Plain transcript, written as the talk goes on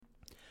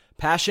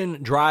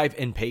Passion, drive,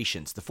 and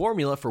patience. The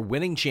formula for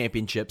winning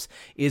championships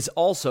is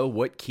also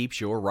what keeps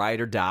your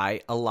ride or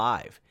die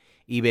alive.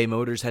 eBay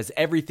Motors has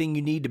everything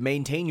you need to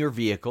maintain your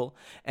vehicle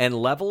and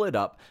level it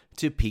up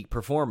to peak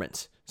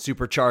performance.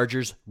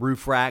 Superchargers,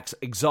 roof racks,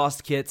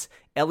 exhaust kits,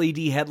 LED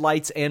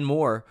headlights, and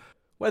more.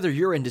 Whether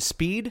you're into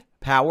speed,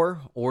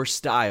 power, or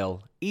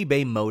style,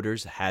 eBay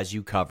Motors has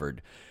you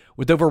covered.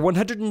 With over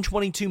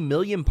 122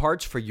 million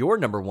parts for your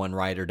number one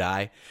ride or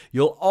die,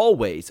 you'll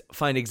always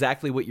find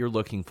exactly what you're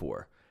looking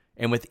for.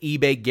 And with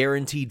eBay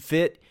Guaranteed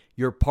Fit,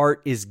 your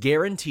part is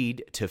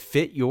guaranteed to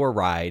fit your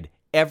ride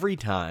every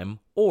time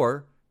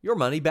or your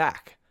money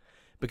back.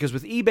 Because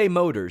with eBay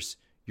Motors,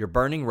 you're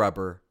burning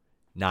rubber,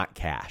 not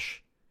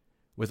cash.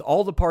 With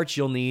all the parts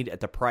you'll need at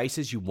the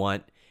prices you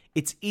want,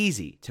 it's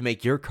easy to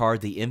make your car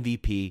the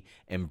MVP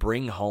and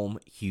bring home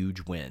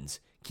huge wins.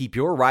 Keep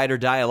your ride or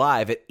die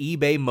alive at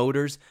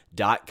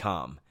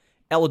ebaymotors.com.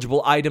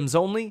 Eligible items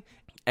only.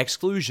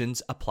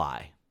 Exclusions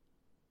apply.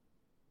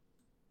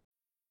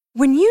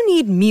 When you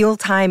need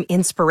mealtime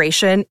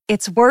inspiration,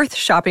 it's worth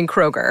shopping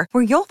Kroger,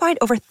 where you'll find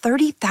over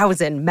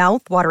 30,000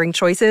 mouth-watering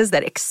choices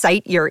that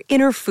excite your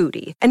inner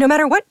foodie. And no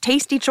matter what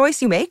tasty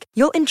choice you make,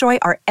 you'll enjoy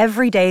our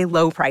everyday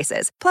low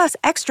prices, plus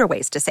extra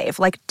ways to save,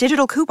 like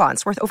digital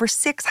coupons worth over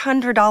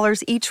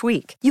 $600 each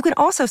week. You can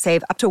also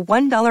save up to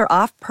 $1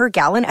 off per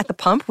gallon at the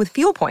pump with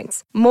fuel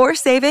points. More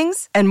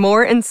savings and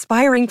more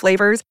inspiring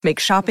flavors make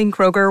shopping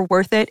Kroger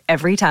worth it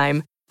every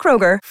time.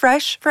 Kroger,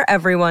 fresh for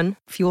everyone.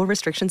 Fuel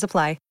restrictions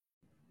apply.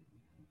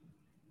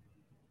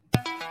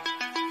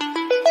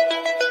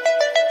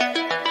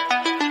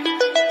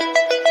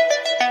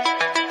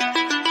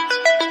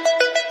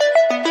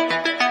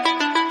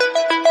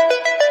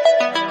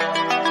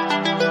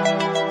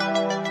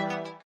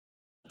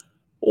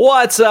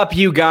 What's up,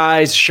 you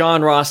guys?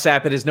 Sean Ross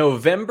Sapp. It is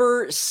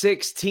November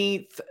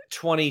 16th,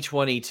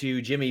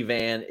 2022. Jimmy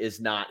Van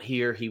is not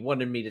here. He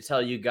wanted me to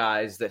tell you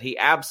guys that he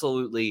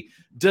absolutely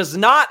does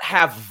not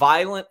have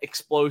violent,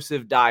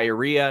 explosive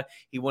diarrhea.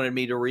 He wanted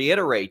me to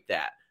reiterate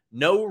that.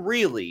 No,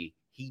 really,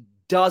 he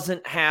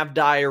doesn't have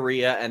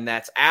diarrhea, and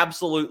that's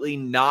absolutely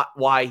not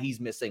why he's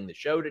missing the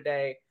show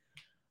today.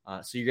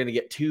 So you're going to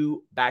get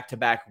 2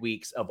 back-to-back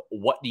weeks of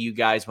what do you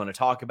guys want to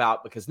talk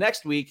about, because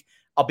next week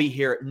I'll be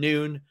here at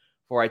noon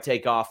before I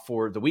take off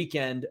for the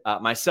weekend.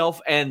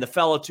 Myself and the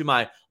fellow to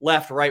my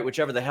left, right,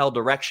 whichever the hell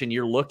direction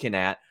you're looking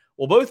at,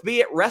 will both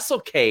be at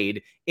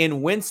WrestleCade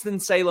in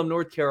Winston-Salem,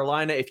 North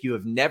Carolina. If you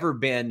have never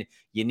been,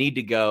 you need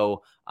to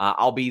go.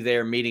 I'll be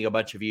there meeting a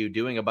bunch of you,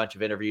 doing a bunch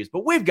of interviews.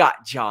 But we've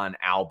got John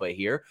Alba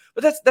here.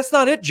 But that's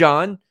not it,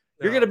 John.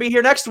 You're going to be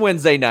here next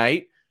Wednesday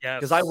night.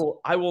 Because I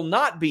will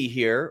not be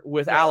here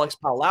with Alex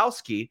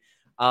Pawlowski.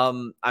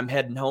 I'm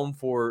heading home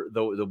for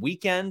the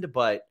weekend,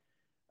 but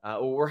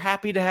we're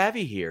happy to have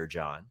you here,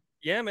 John.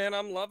 Yeah, man,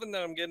 I'm loving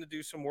that I'm getting to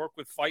do some work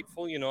with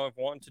Fightful. You know, I've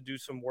wanted to do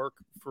some work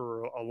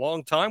for a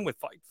long time with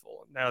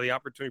Fightful. Now the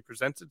opportunity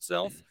presents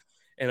itself,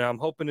 and I'm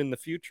hoping in the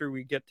future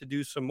we get to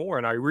do some more.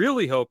 And I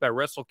really hope at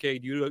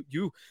WrestleCade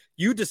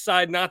you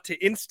decide not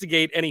to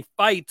instigate any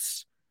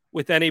fights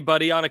with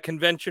anybody on a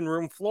convention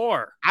room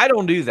floor. I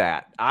don't do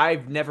that.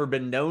 I've never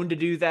been known to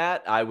do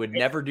that. I would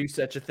never do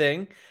such a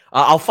thing.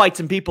 I'll fight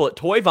some people at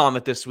Toy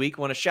Vomit this week.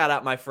 Want to shout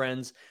out my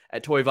friends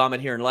at Toy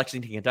Vomit here in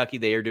Lexington, Kentucky.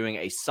 They are doing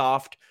a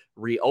soft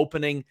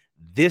reopening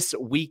this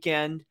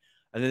weekend,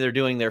 and then they're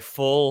doing their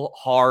full,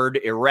 hard,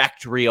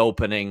 erect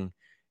reopening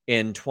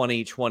in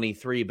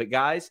 2023. But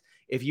guys,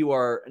 if you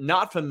are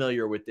not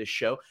familiar with this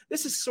show,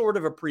 this is sort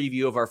of a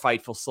preview of our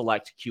Fightful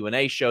Select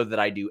Q&A show that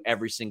I do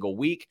every single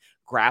week.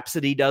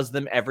 Grapsody does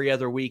them every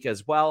other week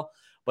as well.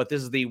 But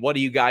this is the What Do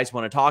You Guys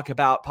Want to Talk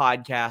About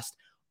podcast.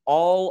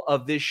 All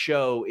of this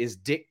show is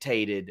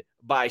dictated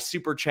by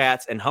Super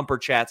Chats and Humper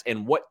Chats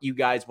and what you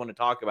guys want to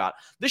talk about.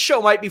 This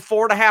show might be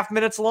 4.5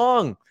 minutes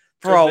long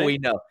for all we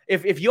know.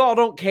 If you all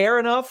don't care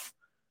enough,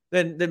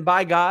 then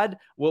by God,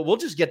 we'll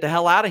just get the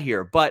hell out of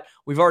here. But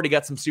we've already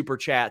got some Super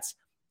Chats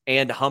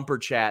and Humper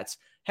Chats.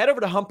 Head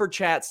over to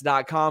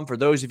humperchats.com. For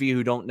those of you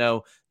who don't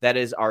know, that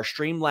is our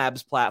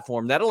Streamlabs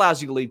platform that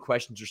allows you to leave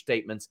questions or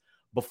statements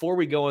before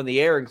we go on the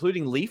air,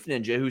 including Leaf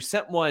Ninja, who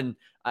sent one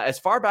as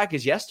far back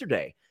as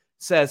yesterday.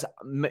 Says,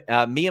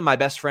 me and my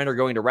best friend are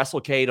going to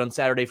WrestleCade on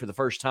Saturday for the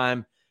first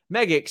time.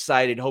 Mega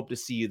excited. Hope to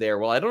see you there.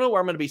 Well, I don't know where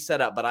I'm going to be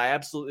set up, but I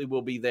absolutely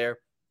will be there.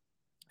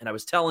 And I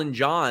was telling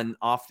John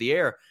off the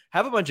air,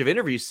 have a bunch of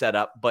interviews set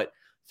up, but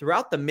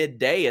throughout the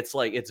midday, it's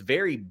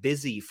very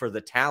busy for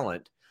the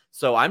talent.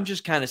 So I'm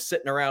just kind of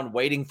sitting around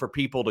waiting for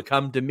people to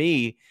come to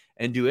me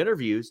and do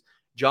interviews.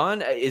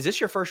 John, is this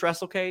your first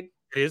WrestleCade?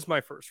 It is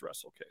my first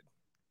WrestleCade.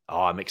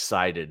 Oh, I'm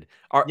excited.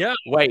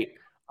 Wait,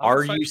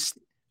 are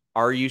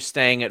you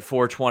staying at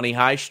 420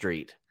 High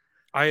Street?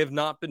 I have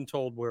not been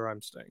told where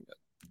I'm staying at.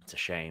 It's a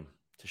shame.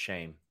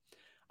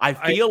 I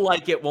feel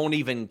like it won't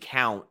even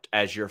count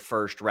as your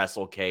first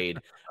WrestleCade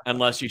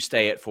unless you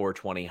stay at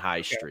 420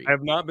 High Street. I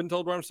have not been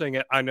told where I'm staying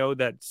at. I know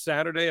that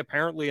Saturday,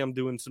 apparently I'm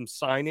doing some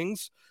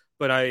signings,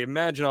 but I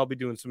imagine I'll be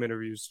doing some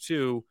interviews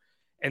too.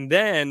 And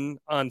then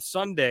on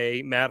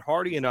Sunday, Matt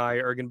Hardy and I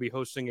are going to be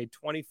hosting a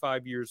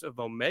 25 years of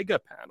Omega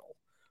panel,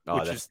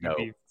 which is going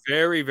to be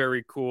very,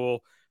 very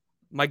cool.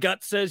 My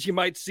gut says you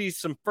might see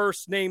some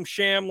first name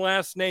Sham,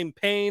 last name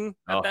Payne.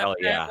 Oh, hell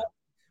yeah.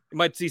 You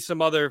might see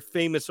some other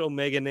famous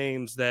Omega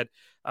names that,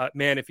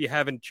 man, if you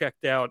haven't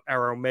checked out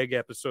our Omega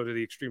episode of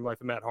The Extreme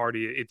Life of Matt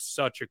Hardy, it's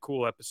such a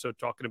cool episode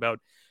talking about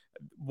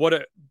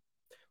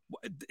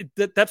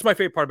that's my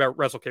favorite part about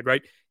WrestleKid,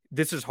 right?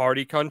 This is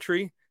Hardy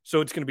country. So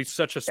it's going to be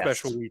such a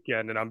special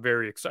weekend, and I'm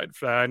very excited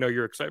for that. I know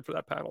you're excited for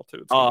that panel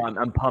too.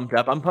 I'm pumped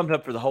up. I'm pumped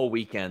up for the whole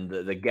weekend.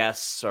 The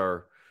guests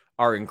are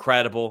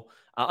incredible.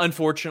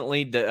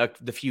 Unfortunately,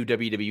 the few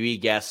WWE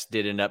guests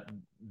did end up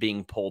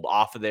being pulled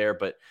off of there,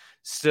 but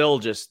still,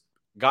 just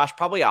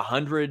probably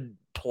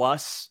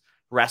 100+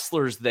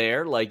 wrestlers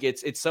there. Like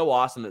it's so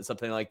awesome that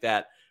something like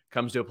that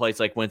comes to a place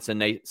like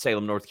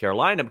Winston-Salem, North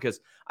Carolina, because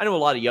I know a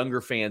lot of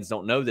younger fans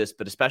don't know this,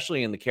 but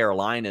especially in the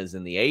Carolinas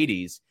in the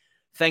 80s.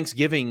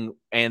 Thanksgiving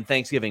and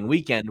Thanksgiving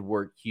weekend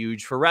were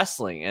huge for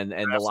wrestling, and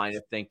the line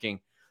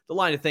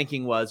of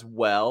thinking was,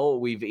 well,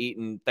 we've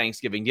eaten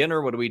Thanksgiving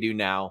dinner. What do we do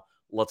now?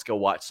 Let's go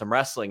watch some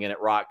wrestling, and it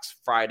rocks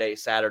Friday,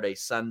 Saturday,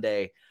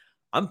 Sunday.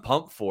 I'm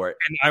pumped for it.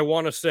 And I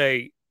want to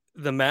say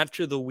the match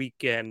of the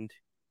weekend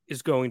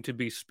is going to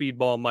be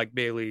Speedball Mike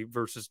Bailey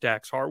versus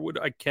Dax Harwood.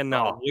 I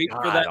cannot wait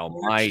for that.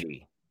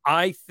 Almighty!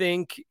 I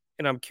think,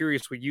 and I'm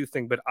curious what you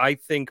think, but I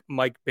think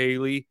Mike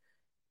Bailey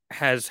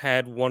has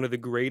had one of the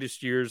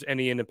greatest years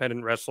any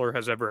independent wrestler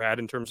has ever had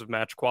in terms of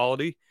match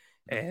quality.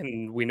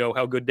 And we know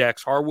how good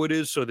Dax Harwood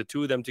is. So the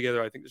two of them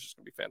together, I think is just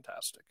going to be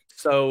fantastic.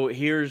 So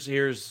here's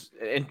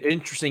an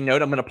interesting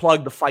note. I'm going to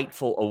plug the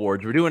Fightful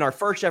Awards. We're doing our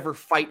first ever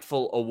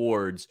Fightful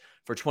Awards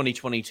for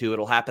 2022.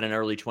 It'll happen in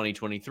early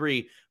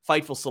 2023.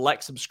 Fightful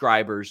Select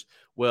subscribers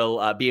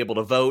will be able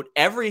to vote.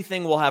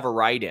 Everything will have a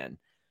write-in.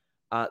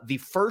 The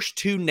first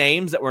two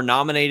names that were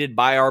nominated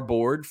by our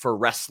board for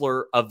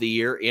Wrestler of the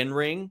Year in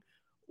ring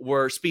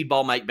were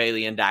Speedball Mike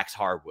Bailey and Dax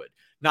Harwood.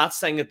 Not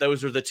saying that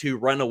those are the two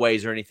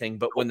runaways or anything,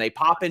 but when they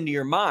pop into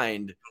your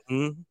mind,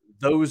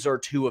 those are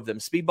two of them.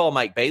 Speedball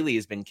Mike Bailey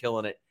has been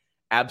killing it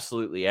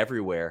absolutely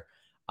everywhere.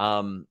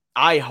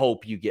 I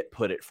hope you get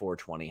put at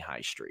 420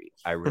 High Street.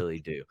 I really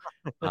do.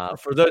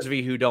 For those of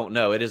you who don't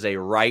know, it is a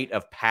rite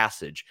of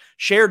passage.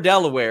 Cher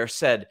Delaware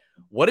said,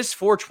 "What is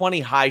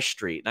 420 High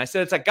Street?" And I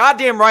said, it's a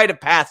goddamn rite of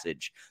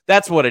passage.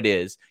 That's what it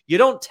is. You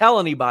don't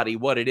tell anybody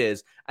what it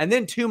is. And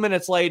then 2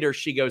 minutes later,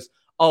 she goes,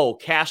 "Oh,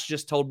 Cash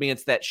just told me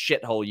it's that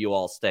shithole you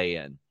all stay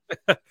in."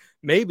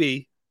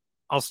 Maybe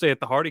I'll stay at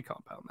the Hardy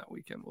compound that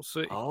weekend. We'll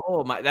see.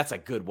 Oh my, that's a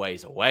good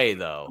ways away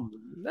though.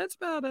 That's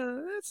about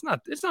it's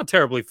not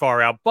terribly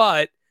far out,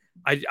 but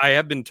I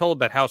have been told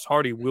that House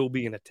Hardy will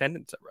be in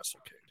attendance at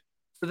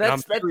WrestleCade. So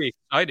I'm very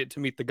excited to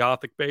meet the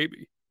Gothic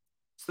baby.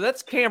 So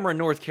that's Cameron,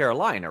 North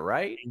Carolina,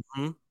 right?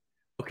 Mm-hmm.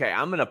 Okay,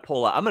 I'm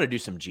gonna do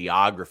some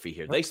geography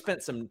here. They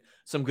spent some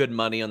good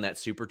money on that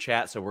super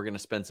chat, so we're gonna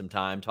spend some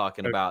time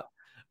talking about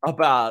North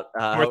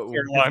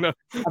Carolina.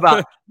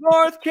 About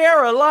North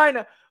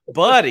Carolina,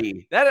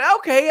 buddy. An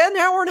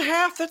hour and a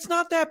half. That's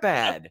not that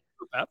bad.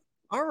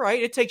 All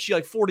right, it takes you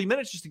like 40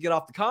 minutes just to get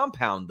off the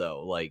compound,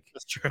 though. Like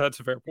that's true. That's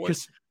a fair point.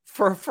 Because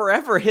for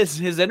forever,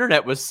 his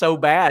internet was so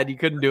bad you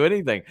couldn't do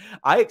anything.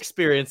 I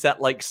experienced that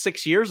like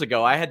 6 years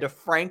ago. I had to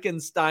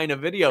Frankenstein a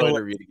video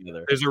interview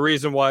together. There's a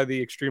reason why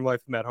the Extreme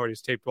Life of Matt Hardy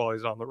is taped while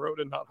he's on the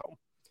road and not home.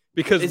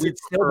 Because is it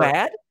still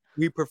bad?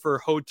 We prefer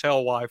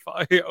hotel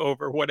Wi-Fi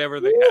over whatever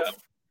they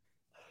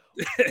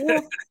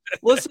have.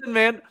 Listen,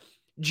 man,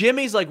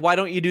 Jimmy's like, "Why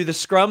don't you do the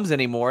scrums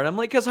anymore?" And I'm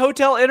like, "Because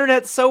hotel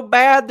internet's so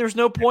bad, there's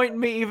no point in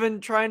me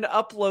even trying to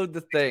upload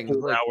the thing."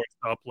 4 hours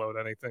to upload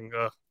anything.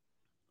 Ugh.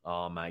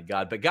 Oh my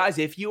God. But guys,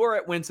 if you are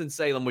at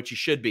Winston-Salem, which you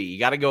should be, you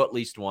got to go at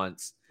least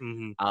once.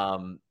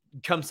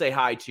 Come say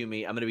hi to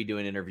me. I'm going to be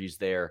doing interviews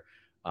there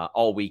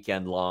all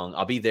weekend long.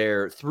 I'll be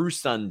there through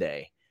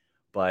Sunday,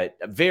 but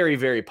very,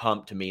 very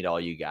pumped to meet all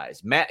you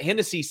guys. Matt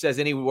Hennessy says,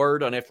 any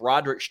word on if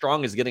Roderick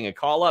Strong is getting a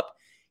call up?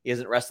 He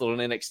hasn't wrestled on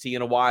NXT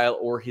in a while,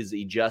 or is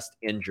he just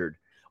injured?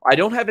 I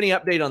don't have any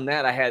update on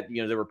that. I had,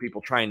 there were people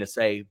trying to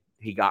say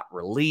he got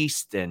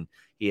released and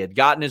he had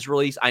gotten his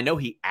release. I know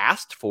he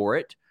asked for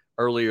it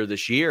earlier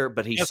this year,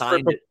 but he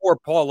signed it before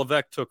Paul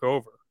Levesque took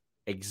over.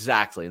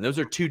 Exactly. And those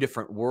are two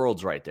different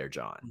worlds right there,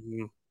 John.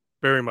 Mm-hmm.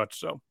 Very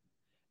much so.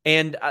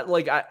 And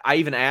I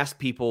even asked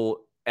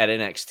people at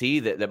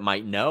NXT that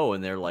might know,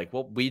 and they're like,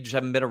 well, we just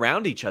haven't been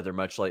around each other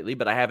much lately,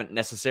 but I haven't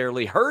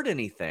necessarily heard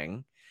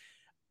anything.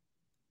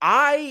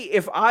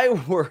 If I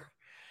were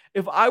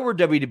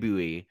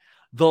WWE,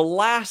 the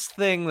last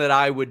thing that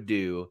I would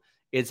do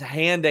is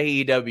hand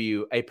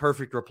AEW a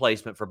perfect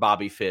replacement for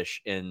Bobby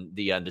Fish in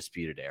the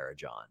Undisputed Era,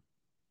 John.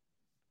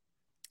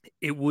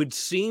 It would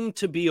seem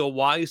to be a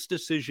wise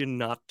decision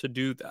not to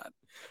do that.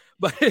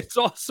 But it's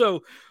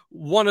also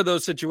one of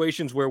those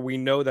situations where we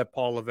know that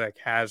Paul Levesque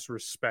has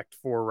respect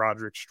for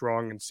Roderick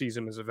Strong and sees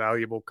him as a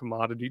valuable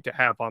commodity to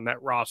have on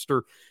that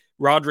roster.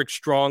 Roderick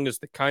Strong is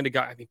the kind of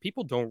guy,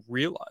 people don't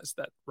realize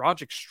that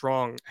Roderick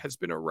Strong has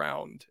been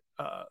around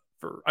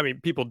I mean,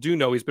 people do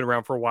know he's been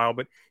around for a while,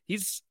 but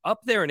he's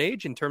up there in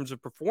age in terms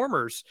of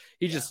performers.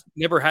 He just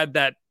never had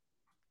that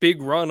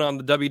big run on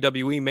the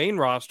WWE main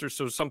roster,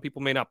 so some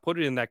people may not put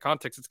it in that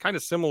context. It's kind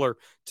of similar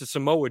to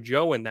Samoa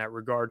Joe in that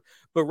regard.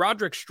 But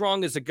Roderick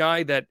Strong is a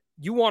guy that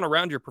you want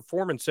around your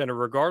performance center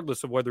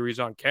regardless of whether he's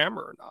on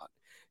camera or not.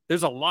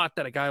 There's a lot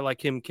that a guy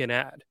like him can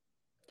add.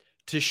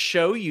 To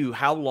show you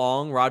how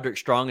long Roderick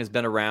Strong has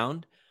been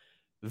around,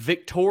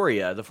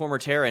 Victoria, the former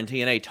Terra in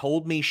TNA,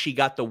 told me she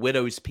got the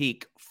widow's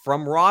peak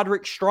from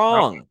Roderick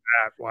Strong.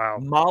 Wow.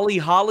 Molly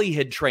Holly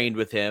had trained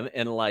with him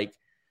in like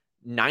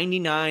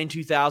 99,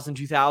 2000,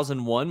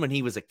 2001 when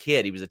he was a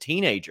kid. He was a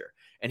teenager,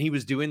 and he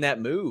was doing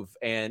that move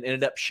and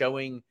ended up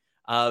showing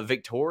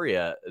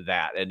Victoria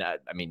that. And I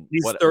mean,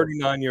 he's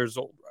 39 years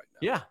old right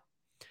now. Yeah.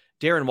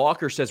 Darren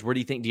Walker says, where do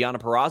you think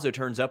Deonna Purrazzo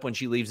turns up when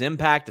she leaves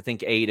Impact? I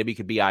think AEW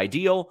could be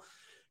ideal.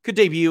 Could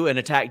debut and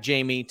attack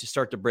Jamie to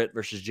start the Britt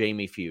versus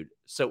Jamie feud.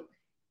 So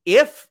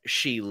if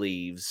she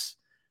leaves,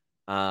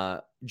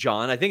 John,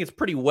 I think it's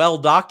pretty well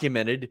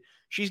documented.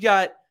 She's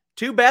got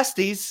two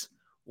besties.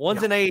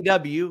 One's in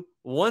AEW.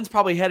 One's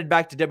probably headed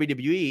back to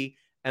WWE.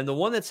 And the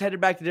one that's headed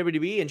back to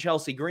WWE and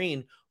Chelsea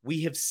Green,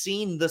 we have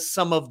seen the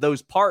sum of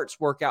those parts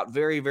work out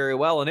very, very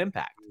well in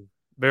Impact.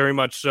 Very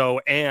much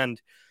so.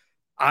 And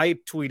I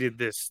tweeted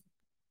this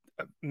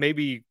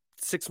maybe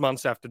 6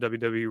 months after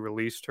WWE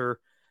released her.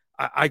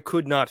 I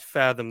could not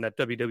fathom that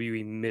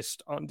WWE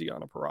missed on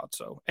Deonna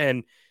Purrazzo.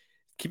 And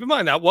keep in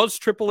mind, that was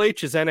Triple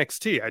H's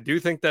NXT. I do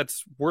think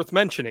that's worth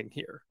mentioning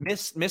here.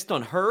 Missed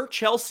on her,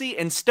 Chelsea,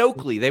 and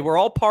Stokely. They were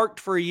all parked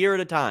for a year at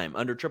a time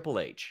under Triple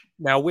H.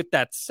 Now, with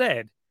that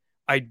said,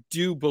 I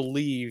do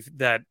believe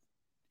that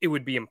it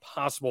would be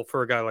impossible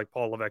for a guy like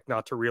Paul Levesque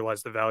not to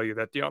realize the value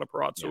that Deonna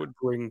Purrazzo would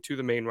bring to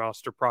the main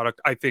roster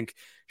product. I think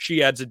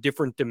she adds a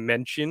different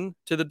dimension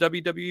to the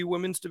WWE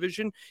women's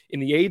division. In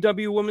the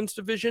AEW women's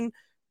division,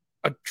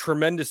 a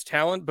tremendous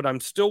talent, but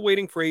I'm still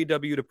waiting for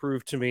AEW to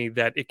prove to me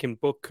that it can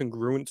book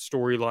congruent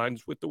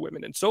storylines with the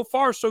women. And so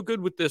far, so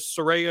good with this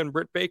Saraya and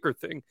Britt Baker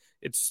thing.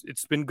 It's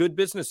been good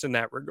business in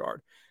that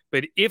regard.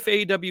 But if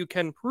AEW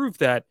can prove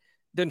that,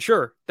 then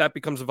sure, that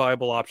becomes a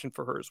viable option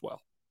for her as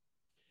well.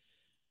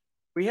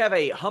 We have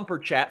a Humper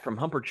Chat from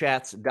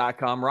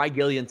humperchats.com. Rye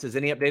Gillian says,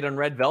 any update on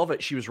Red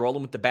Velvet? She was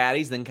rolling with the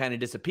baddies, then kind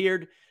of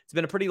disappeared. It's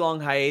been a pretty long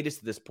hiatus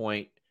at this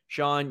point.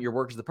 Sean, your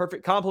work is the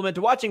perfect compliment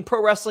to watching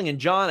pro wrestling. And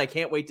John, I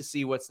can't wait to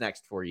see what's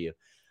next for you.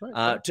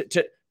 Right.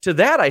 To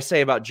that, I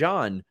say about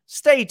John,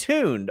 stay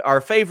tuned. Our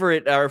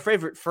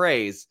favorite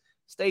phrase,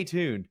 stay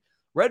tuned.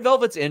 Red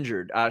Velvet's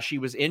injured. She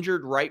was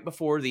injured right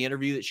before the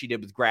interview that she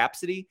did with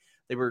Grapsody.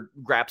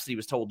 Grapsody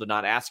was told to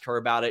not ask her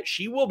about it.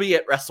 She will be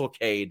at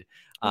WrestleCade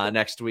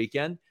next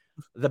weekend.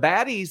 The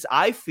baddies,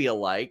 I feel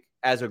like,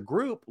 as a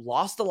group,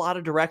 lost a lot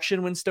of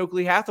direction when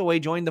Stokely Hathaway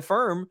joined the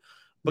firm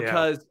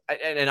because,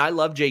 and I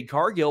love Jade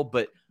Cargill,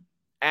 but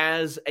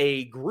as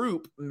a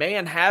group,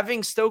 man,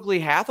 having Stokely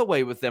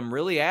Hathaway with them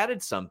really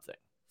added something.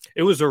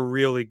 It was a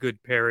really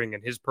good pairing,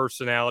 and his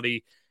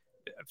personality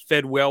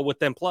fed well with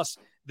them. Plus,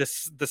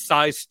 the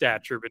size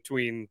stature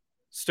between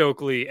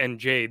Stokely and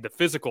Jade, the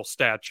physical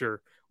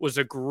stature, was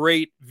a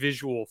great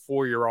visual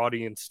for your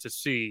audience to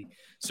see.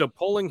 So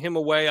pulling him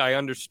away, I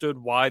understood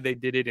why they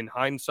did it in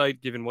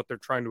hindsight, given what they're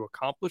trying to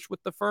accomplish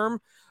with the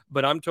firm.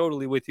 But I'm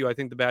totally with you. I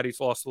think the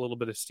baddies lost a little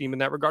bit of steam in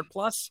that regard.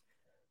 Plus,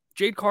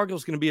 Jade Cargill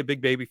is going to be a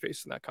big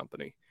babyface in that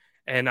company.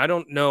 And I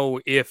don't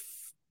know if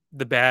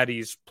the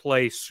baddies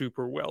play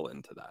super well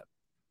into that.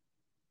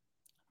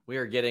 We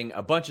are getting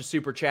a bunch of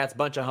super chats,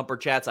 bunch of humper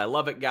chats. I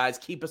love it, guys.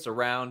 Keep us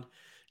around.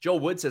 Joel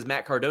Wood says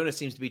Matt Cardona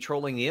seems to be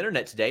trolling the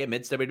internet today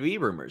amidst WWE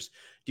rumors.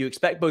 Do you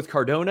expect both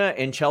Cardona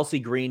and Chelsea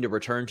Green to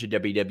return to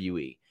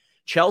WWE?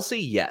 Chelsea,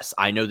 yes.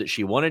 I know that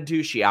she wanted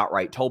to. She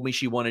outright told me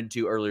she wanted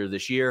to earlier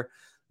this year.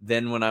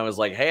 Then when I was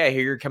like, hey, I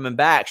hear you're coming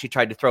back, she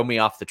tried to throw me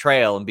off the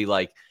trail and be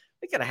like,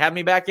 they could have had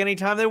me back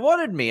anytime they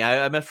wanted me.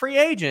 I'm a free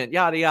agent,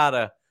 yada,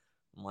 yada.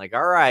 I'm like,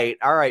 all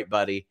right,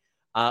 buddy.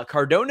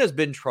 Cardona's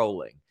been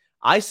trolling.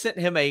 I sent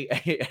him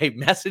a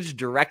message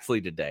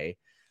directly today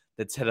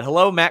that said,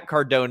 hello, Matt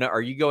Cardona.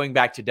 Are you going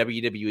back to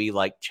WWE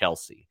like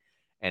Chelsea?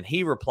 And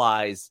he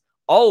replies,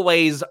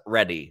 always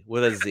ready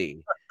with a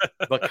Z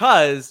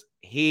because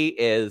he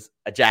is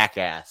a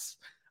jackass.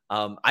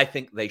 I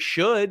think they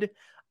should.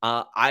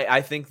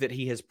 I think that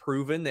he has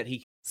proven that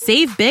he.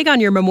 Save big on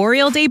your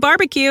Memorial Day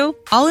barbecue,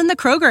 all in the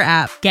Kroger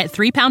app. Get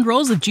 3-pound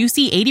rolls of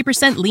juicy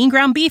 80% lean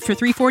ground beef for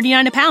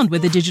 $3.49 a pound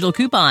with a digital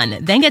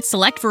coupon. Then get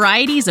select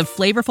varieties of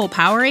flavorful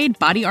Powerade,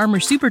 Body Armor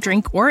Super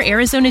Drink, or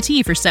Arizona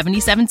tea for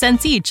 77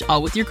 cents each,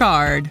 all with your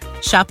card.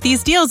 Shop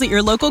these deals at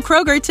your local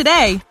Kroger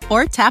today,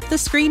 or tap the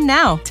screen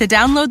now to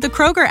download the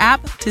Kroger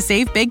app to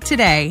save big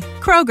today.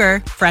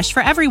 Kroger, fresh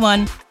for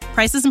everyone.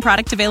 Prices and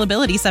product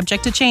availability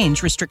subject to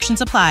change.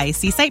 Restrictions apply.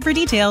 See site for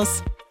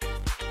details.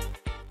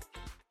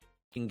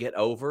 Can get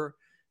over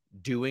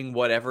doing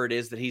whatever it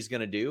is that he's going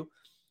to do.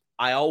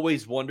 I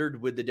always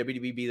wondered, would the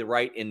WWE be the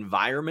right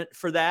environment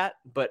for that?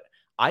 But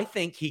I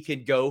think he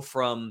could go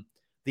from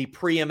the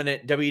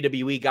preeminent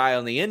WWE guy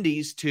on the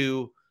indies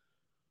to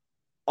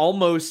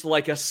almost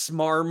like a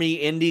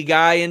smarmy indie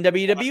guy in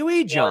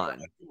WWE,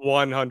 John.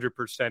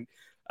 100%.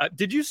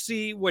 Did you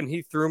see when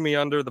he threw me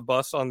under the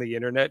bus on the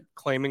internet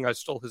claiming I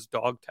stole his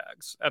dog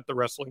tags at the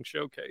wrestling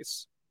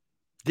showcase?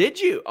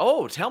 Did you?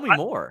 Oh, tell me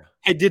more.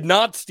 I did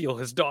not steal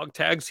his dog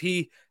tags.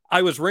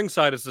 I was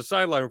ringside as the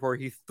sideline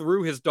reporter. He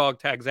threw his dog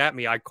tags at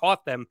me. I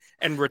caught them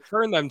and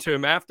returned them to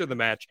him after the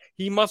match.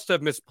 He must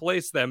have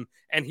misplaced them,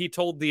 and he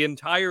told the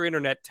entire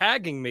internet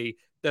tagging me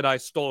that I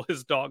stole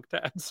his dog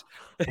tags.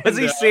 Was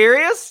he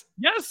serious?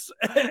 Yes.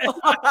 And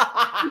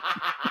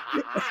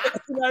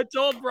I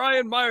told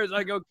Brian Myers,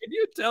 I go, can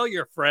you tell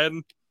your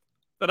friend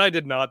that I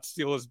did not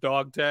steal his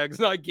dog tags?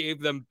 And I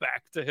gave them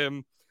back to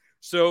him.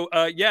 So,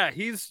 yeah,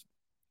 he's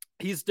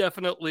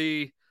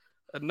definitely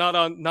not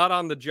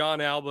on the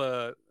John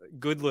Alba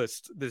good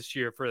list this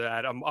year for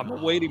that. I'm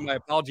awaiting my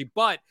apology,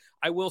 but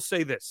I will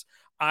say this.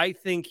 I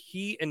think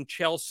he and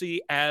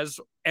Chelsea, as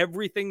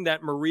everything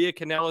that Maria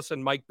Kanellis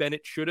and Mike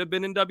Bennett should have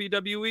been in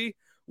WWE,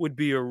 would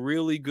be a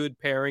really good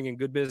pairing and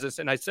good business.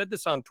 And I said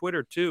this on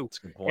Twitter too,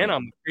 and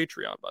on the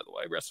Patreon, by the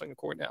way,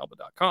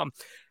 wrestlingaccordingtoalba.com,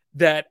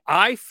 that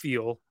I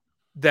feel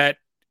that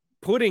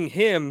putting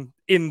him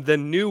in the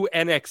new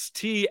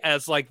NXT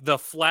as like the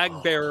flag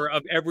bearer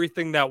of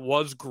everything that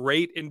was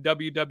great in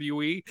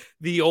WWE,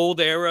 the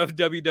old era of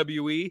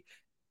WWE,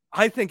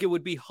 I think it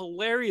would be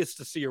hilarious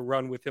to see a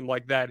run with him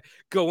like that,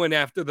 going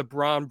after the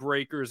Braun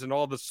Breakers and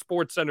all the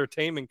sports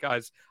entertainment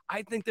guys.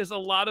 I think there's a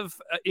lot of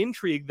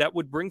intrigue that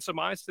would bring some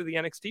eyes to the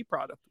NXT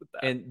product with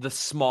that. And the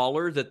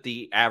smaller that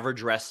the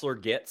average wrestler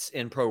gets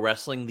in pro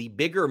wrestling, the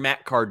bigger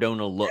Matt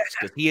Cardona looks,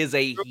 because he is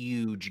a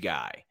huge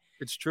guy.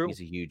 It's true.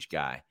 He's a huge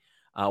guy.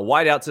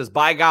 Whiteout says,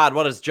 by God,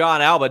 what is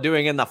John Alba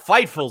doing in the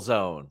Fightful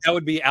Zone? That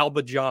would be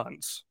Alba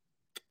Johns.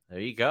 There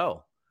you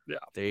go. Yeah.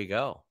 There you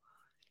go.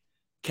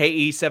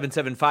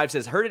 KE775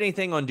 says, heard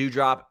anything on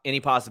Doudrop? Any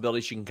possibility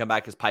she can come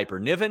back as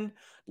Piper Niven?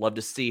 Love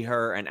to see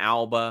her and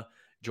Alba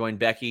join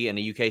Becky in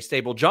a UK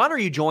stable. John, are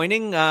you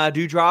joining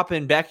Doudrop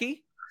and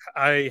Becky?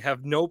 I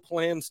have no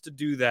plans to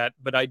do that,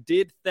 but I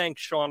did thank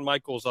Shawn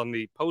Michaels on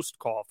the post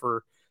call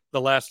for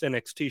the last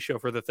NXT show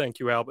for the thank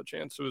you Alba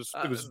chance. It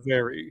was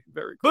very,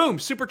 very cool. Boom,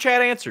 super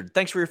chat answered.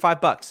 Thanks for your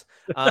 $5.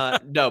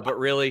 No, but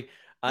really,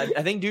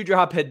 I think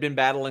Doudrop had been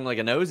battling like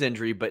a nose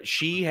injury, but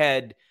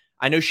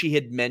I know she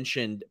had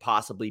mentioned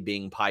possibly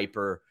being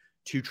Piper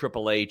to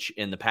Triple H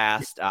in the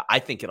past. I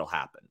think it'll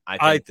happen.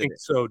 I think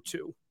so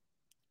too.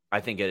 I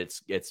think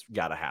it's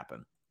got to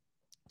happen.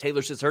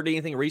 Taylor says, heard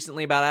anything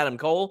recently about Adam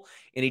Cole?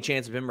 Any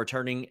chance of him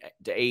returning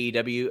to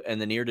AEW in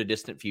the near to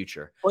distant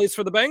future? Plays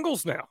for the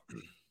Bengals now.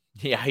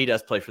 Yeah, he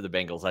does play for the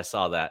Bengals. I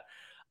saw that.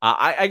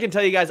 I can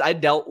tell you guys, I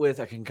dealt with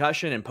a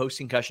concussion and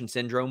post-concussion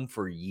syndrome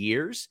for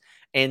years,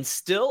 and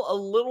still a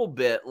little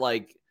bit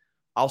like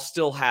I'll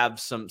still have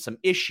some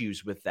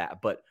issues with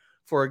that. But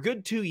for a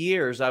good 2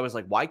 years, I was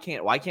like, why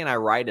can't I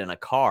ride in a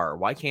car?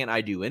 Why can't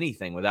I do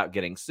anything without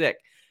getting sick?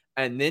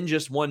 And then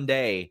just one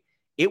day,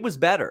 it was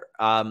better.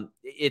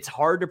 It's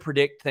hard to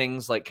predict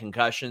things like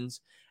concussions.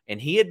 And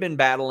he had been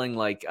battling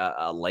like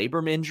a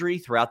labrum injury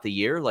throughout the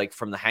year, like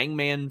from the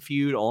Hangman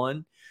feud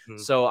on. Mm-hmm.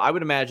 So I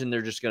would imagine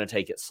they're just going to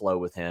take it slow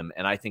with him.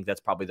 And I think that's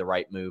probably the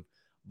right move.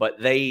 But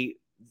they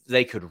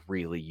could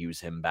really use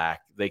him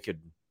back. They could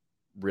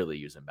really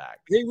use him back.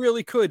 They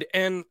really could.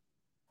 And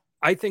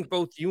I think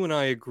both you and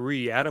I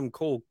agree, Adam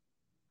Cole,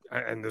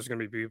 and there's going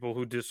to be people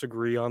who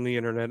disagree on the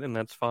internet, and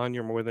that's fine.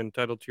 You're more than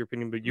entitled to your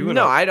opinion. But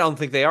I don't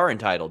think they are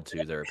entitled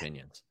to their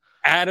opinions.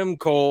 Adam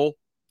Cole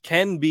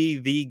can be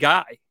the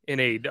guy in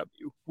AEW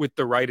with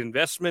the right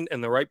investment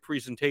and the right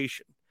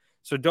presentation.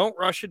 So don't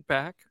rush it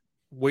back.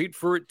 Wait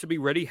for it to be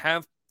ready.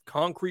 Have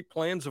concrete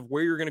plans of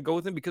where you're going to go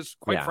with him, because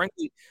quite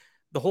frankly,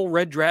 the whole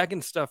Red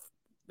Dragon stuff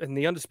and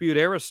the Undisputed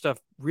Era stuff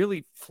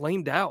really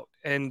flamed out.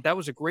 And that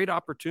was a great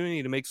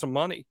opportunity to make some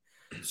money.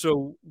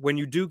 So when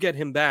you do get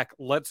him back,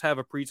 let's have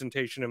a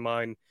presentation in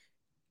mind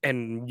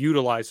and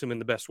utilize him in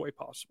the best way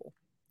possible.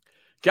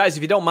 Guys,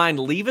 if you don't mind,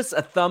 leave us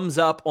a thumbs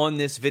up on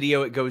this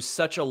video. It goes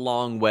such a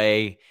long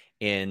way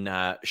in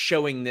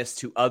showing this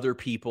to other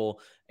people.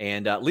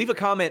 And leave a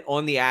comment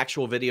on the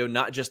actual video,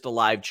 not just a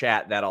live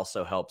chat. That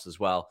also helps as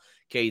well.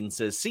 Caden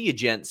says, see you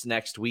gents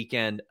next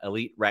weekend,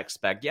 Elite Rec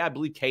Spec. Yeah, I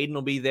believe Caden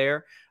will be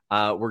there.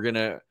 We're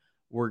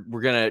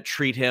gonna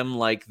treat him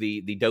like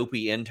the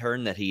dopey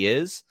intern that he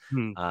is.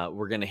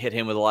 We're gonna hit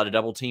him with a lot of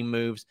double team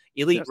moves.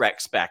 Elite Rec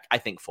Spec, I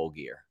think Full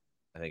Gear.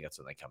 I think that's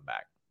when they come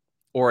back,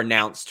 or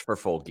announced for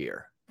Full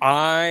Gear.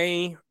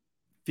 I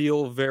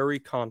feel very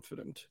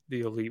confident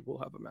the Elite will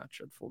have a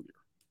match at Full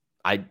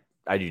Gear.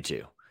 I do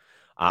too.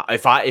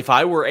 If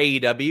I were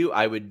AEW,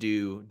 I would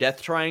do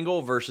Death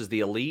Triangle versus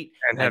the Elite,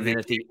 and then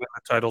at the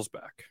titles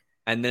back.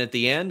 And then at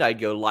the end, I'd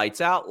go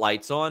Lights Out,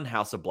 Lights On,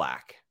 House of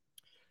Black.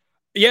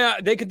 Yeah,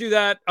 they could do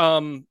that. I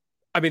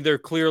mean, they're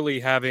clearly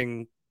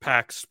having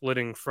packs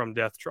splitting from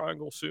Death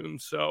Triangle soon.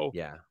 So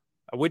yeah,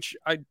 which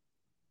I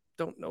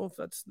don't know if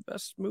that's the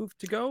best move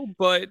to go,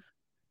 but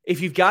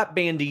if you've got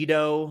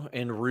Bandito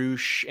and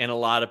Roosh and a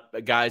lot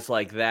of guys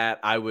like that,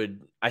 I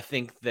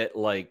think that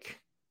like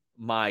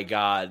my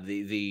God,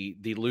 the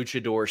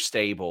luchador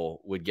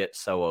stable would get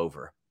so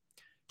over.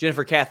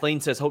 Jennifer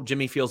Kathleen says, hope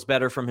Jimmy feels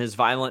better from his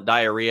violent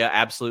diarrhea.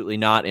 Absolutely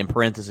not. In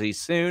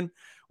parentheses, soon.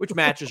 Which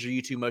matches are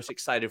you two most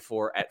excited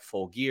for at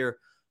Full Gear?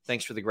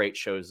 Thanks for the great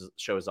shows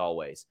as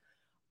always.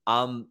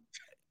 I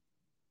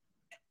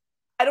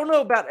don't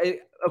know about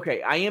it.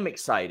 Okay, I am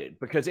excited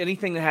because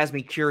anything that has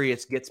me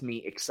curious gets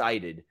me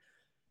excited.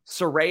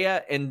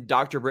 Saraya and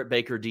Dr. Britt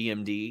Baker,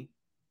 DMD.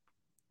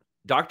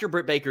 Dr.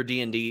 Britt Baker,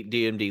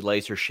 DMD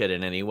lays her shit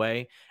in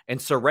anyway. And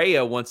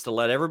Saraya wants to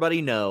let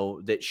everybody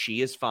know that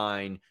she is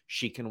fine,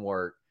 she can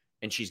work,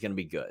 and she's going to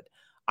be good.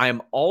 I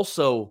am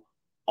also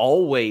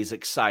always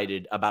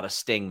excited about a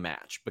Sting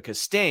match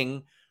because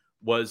Sting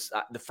was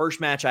the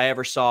first match I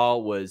ever saw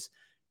was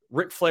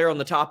Ric Flair on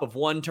the top of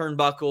one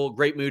turnbuckle,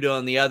 Great Muta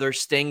on the other,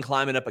 Sting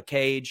climbing up a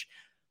cage.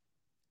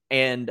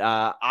 And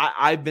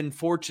I've been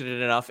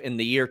fortunate enough in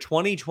the year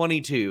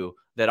 2022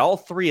 that all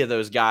three of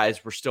those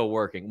guys were still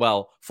working.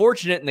 Well,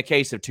 fortunate in the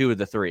case of two of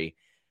the three.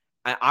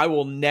 I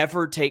will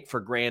never take for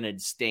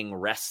granted Sting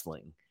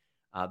wrestling.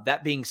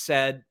 That being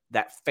said,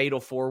 that fatal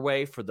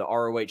four-way for the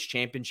ROH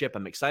Championship,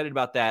 I'm excited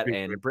about that,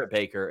 and Britt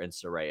Baker and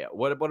Saraya.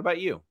 What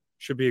about you?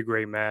 Should be a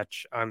great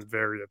match. I'm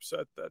very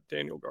upset that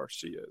Daniel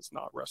Garcia is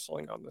not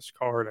wrestling on this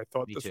card. I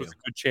thought this was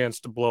a good chance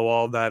to blow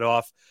all that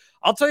off.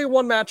 I'll tell you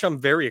one match I'm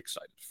very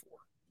excited for.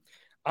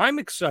 I'm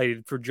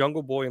excited for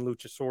Jungle Boy and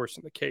Luchasaurus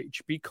in the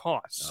cage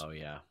because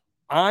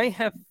I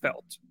have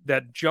felt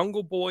that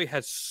Jungle Boy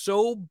has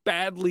so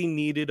badly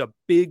needed a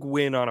big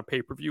win on a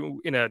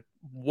pay-per-view in a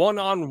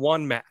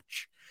one-on-one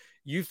match.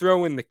 You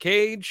throw in the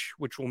cage,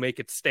 which will make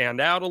it stand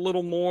out a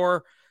little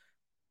more.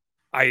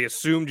 I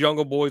assume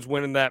Jungle Boy's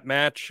winning that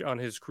match on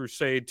his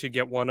crusade to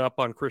get one up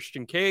on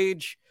Christian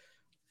Cage.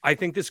 I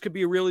think this could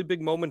be a really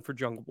big moment for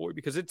Jungle Boy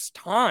because it's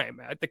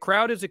time. The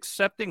crowd is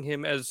accepting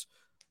him as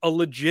a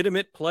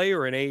legitimate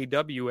player in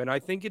AEW, and I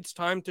think it's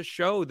time to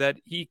show that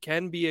he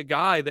can be a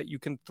guy that you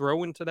can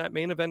throw into that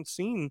main event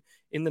scene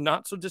in the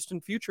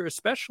not-so-distant future,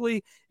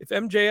 especially if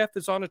MJF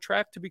is on a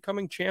track to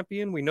becoming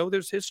champion. We know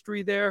there's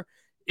history there.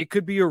 It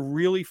could be a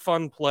really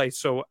fun play,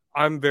 so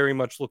I'm very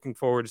much looking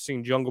forward to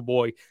seeing Jungle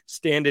Boy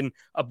standing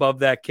above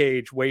that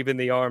cage, waving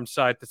the arms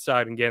side to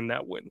side and getting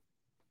that win.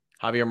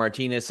 Javier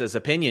Martinez says,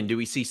 opinion, do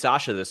we see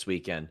Sasha this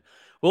weekend?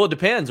 Well, it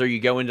depends. Are you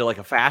going to like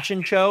a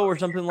fashion show or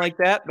something like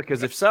that?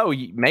 Because if so,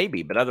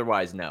 maybe, but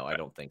otherwise, no, I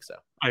don't think so.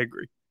 I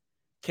agree.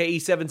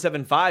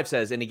 KE775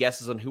 says, any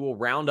guesses on who will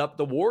round up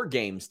the War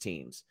Games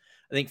teams?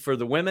 I think for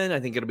the women,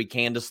 I think it'll be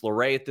Candice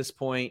LeRae at this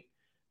point.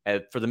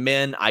 For the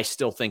men, I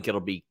still think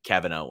it'll be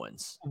Kevin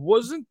Owens.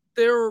 Wasn't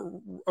there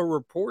a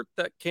report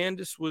that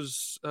Candice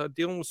was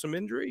dealing with some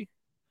injury?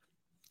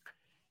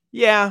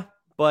 Yeah.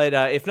 But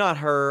if not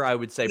her, I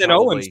would say then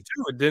probably Owens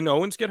too. Didn't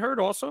Owens get hurt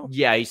also?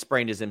 Yeah, he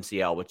sprained his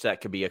MCL, which that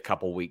could be a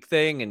couple week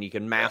thing, and you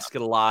can mask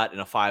it a lot in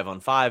a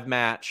 5-on-5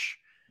 match.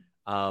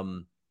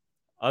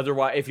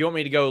 Otherwise, if you want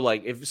me to go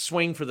if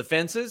swing for the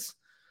fences,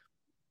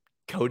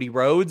 Cody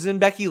Rhodes and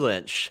Becky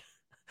Lynch.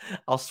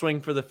 I'll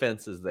swing for the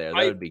fences there.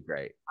 That would be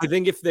great. I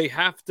think if they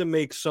have to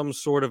make some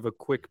sort of a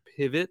quick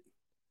pivot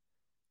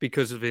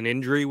because of an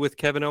injury with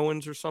Kevin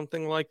Owens or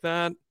something like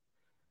that,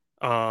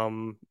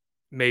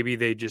 maybe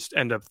they just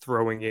end up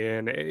throwing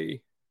in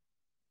a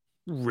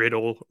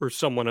Riddle or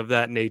someone of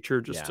that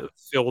nature just to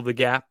fill the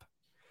gap.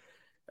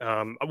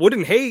 I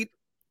wouldn't hate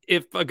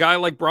if a guy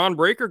like Braun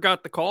Breaker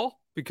got the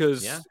call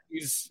because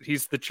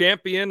he's the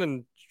champion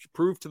and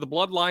proved to the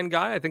Bloodline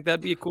guy. I think that'd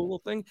be a cool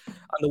thing.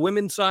 On the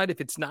women's side, if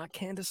it's not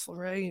Candice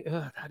LeRae,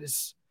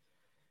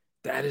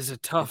 that is a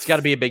tough. It's got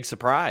to be a big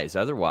surprise.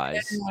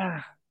 Otherwise,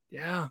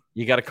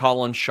 you got to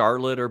call on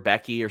Charlotte or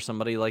Becky or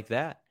somebody like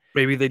that.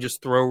 Maybe they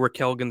just throw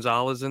Raquel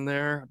Gonzalez in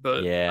there,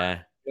 but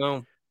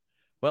well,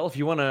 if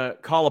you want to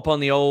call upon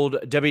the old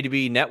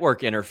WWE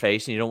Network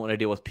interface and you don't want to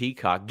deal with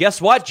Peacock,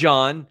 guess what,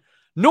 John?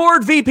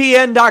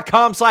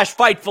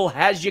 NordVPN.com/Fightful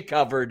has you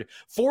covered.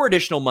 4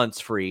 additional months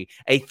free,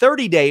 a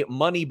 30-day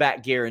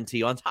money-back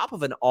guarantee on top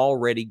of an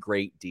already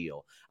great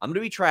deal. I'm going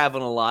to be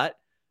traveling a lot.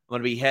 I'm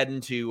going to be heading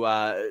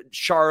to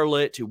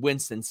Charlotte, to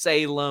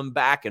Winston-Salem,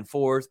 back and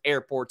forth,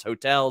 airports,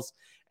 hotels.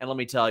 And let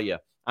me tell you,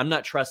 I'm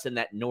not trusting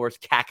that North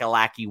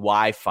Kakalaki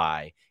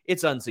Wi-Fi.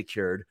 It's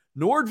unsecured.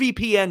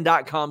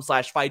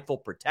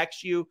 NordVPN.com/Fightful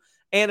protects you,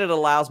 and it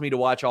allows me to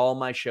watch all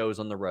my shows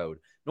on the road.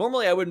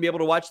 Normally, I wouldn't be able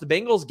to watch the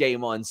Bengals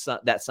game on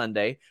that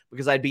Sunday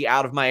because I'd be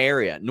out of my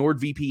area.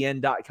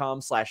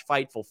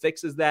 NordVPN.com/Fightful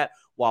fixes that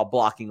while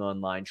blocking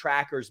online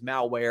trackers,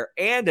 malware,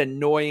 and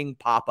annoying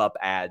pop-up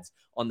ads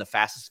on the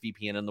fastest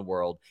VPN in the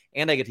world.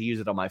 And I get to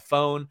use it on my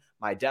phone,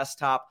 my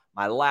desktop,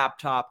 my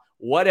laptop,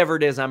 whatever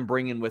it is I'm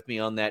bringing with me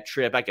on that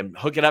trip. I can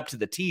hook it up to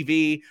the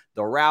TV,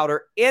 the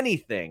router,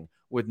 anything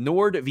with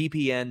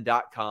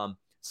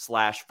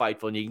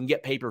NordVPN.com/Fightful. And you can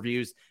get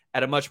pay-per-views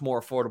at a much more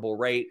affordable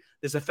rate.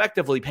 This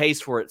effectively pays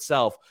for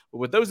itself. But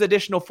with those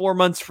additional 4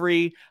 months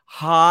free,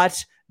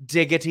 hot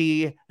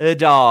diggity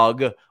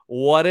dog,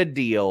 what a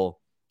deal.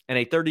 And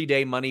a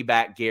 30-day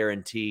money-back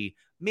guarantee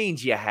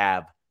means you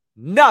have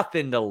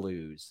nothing to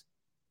lose.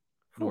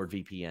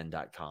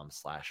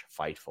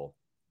 NordVPN.com/Fightful.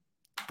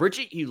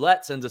 Bridget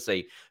Hewlett sends us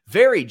a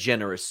very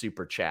generous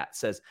super chat.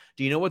 Says,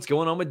 do you know what's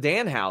going on with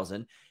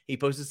Danhausen? He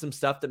posted some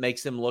stuff that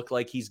makes him look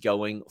like he's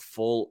going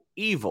full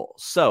evil.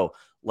 So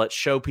let's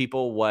show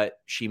people what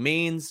she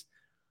means.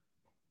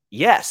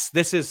 Yes,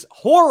 this is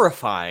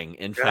horrifying.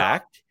 In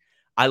fact,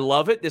 I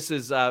love it. This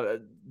is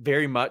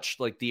very much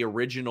like the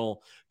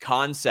original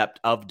concept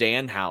of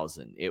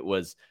Danhausen. It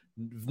was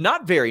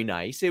not very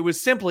nice. It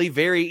was simply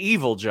very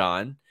evil,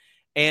 John.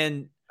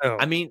 And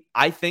I mean,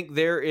 I think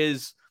there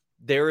is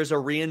a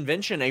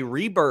reinvention, a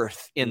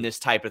rebirth in this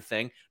type of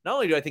thing. Not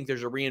only do I think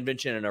there's a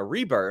reinvention and a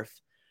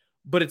rebirth,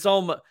 but it's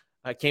almost,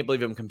 I can't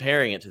believe I'm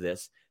comparing it to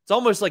this. It's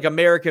almost like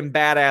American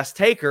Badass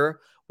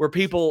Taker, where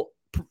people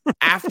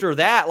after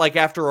that, like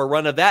after a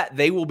run of that,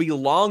 they will be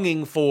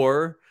longing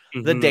for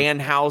the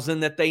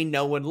Danhausen that they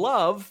know and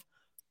love.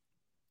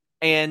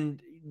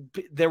 And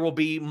there will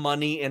be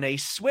money in a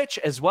switch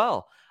as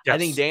well. Yes. I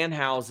think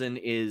Danhausen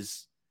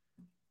is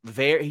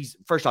he's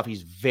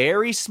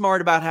very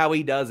smart about how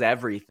he does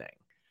everything.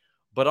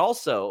 But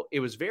also,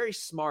 it was very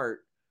smart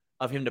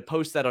of him to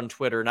post that on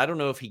Twitter. And I don't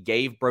know if he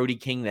gave Brody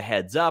King the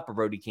heads up or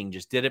Brody King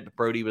just did it, but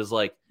Brody was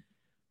like,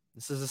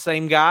 this is the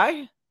same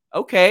guy?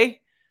 Okay.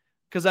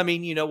 Because, I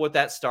mean, you know what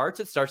that starts?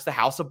 It starts the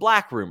House of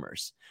Black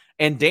rumors.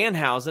 And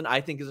Danhausen,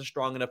 I think, is a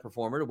strong enough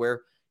performer to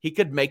where he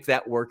could make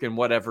that work in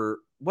whatever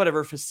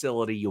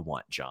facility you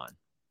want, John.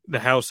 The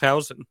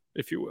Housen,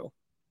 if you will,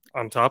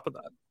 on top of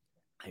that.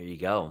 There you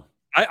go.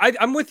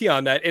 I'm with you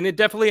on that. And it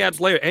definitely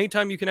adds layers.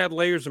 Anytime you can add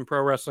layers in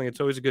pro wrestling,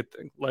 it's always a good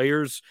thing.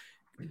 Layers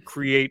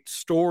create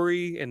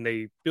story and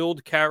they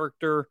build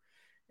character.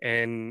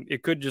 And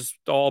it could just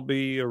all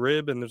be a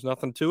rib and there's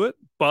nothing to it.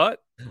 But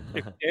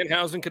if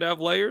Danhausen could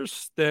have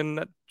layers, then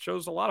that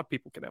shows a lot of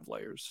people can have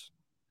layers.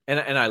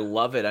 And I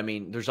love it. I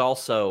mean, there's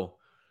also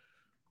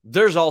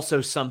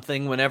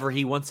something whenever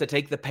he wants to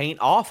take the paint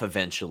off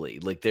eventually.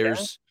 Like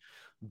there's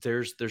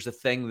a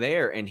thing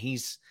there. And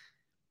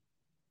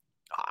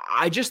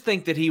I just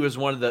think that he was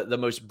one of the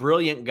most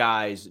brilliant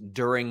guys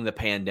during the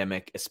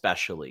pandemic,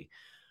 especially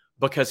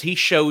because he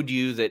showed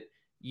you that,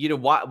 you know,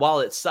 while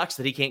it sucks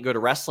that he can't go to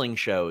wrestling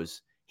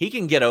shows, he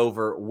can get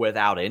over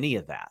without any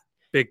of that.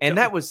 And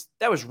that was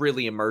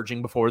really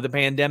emerging before the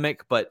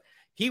pandemic, but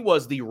he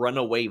was the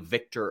runaway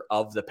victor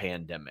of the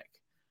pandemic.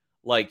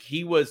 Like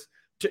he was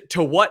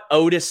to what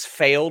Otis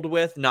failed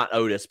with, not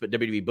Otis, but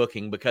WWE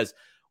booking, because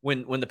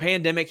when the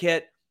pandemic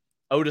hit,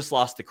 Otis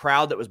lost the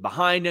crowd that was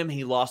behind him.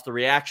 He lost the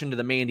reaction to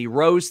the Mandy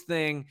Rose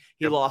thing.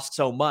 He lost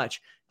so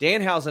much.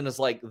 Danhausen is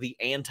like the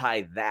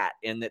anti that,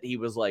 in that he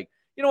was like,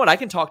 you know what? I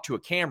can talk to a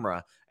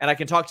camera and I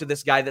can talk to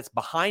this guy that's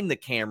behind the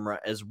camera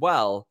as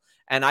well.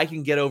 And I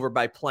can get over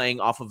by playing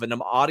off of an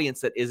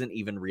audience that isn't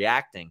even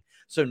reacting.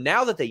 So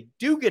now that they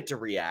do get to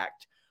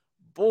react,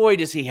 boy,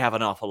 does he have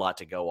an awful lot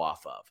to go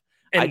off of.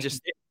 And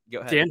go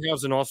ahead.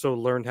 Danhausen also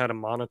learned how to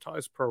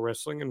monetize pro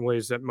wrestling in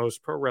ways that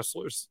most pro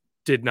wrestlers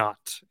did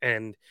not.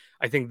 And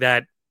I think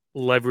that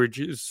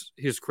leverages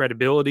his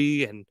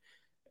credibility, and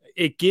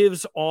it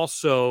gives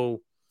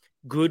also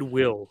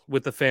goodwill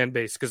with the fan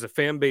base, because the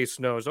fan base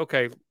knows,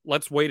 okay,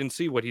 let's wait and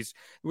see we're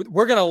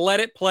going to let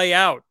it play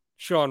out,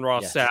 Sean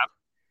Ross Sapp,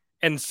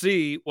 and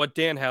see what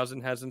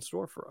Danhausen has in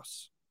store for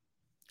us.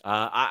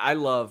 I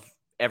love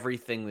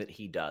everything that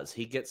he does.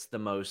 He gets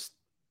the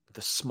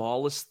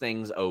smallest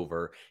things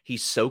over.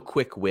 He's so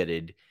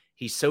quick-witted.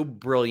 He's so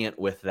brilliant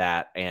with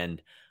that.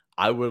 And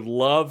I would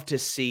love to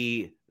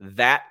see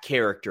that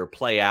character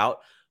play out.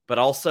 But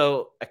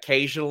also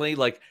occasionally,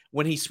 like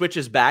when he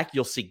switches back,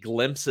 you'll see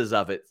glimpses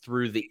of it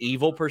through the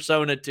evil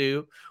persona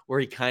too, where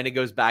he kind of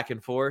goes back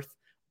and forth.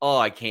 Oh,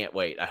 I can't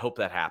wait. I hope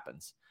that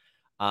happens.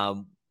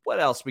 What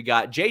else we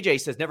got?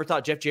 JJ says, never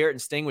thought Jeff Jarrett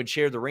and Sting would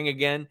share the ring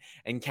again.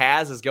 And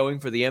Kaz is going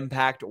for the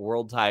Impact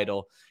World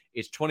title.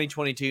 It's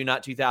 2022,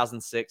 not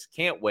 2006.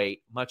 Can't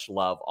wait. Much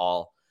love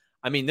all.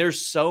 I mean,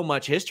 there's so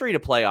much history to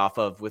play off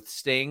of with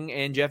Sting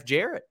and Jeff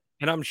Jarrett.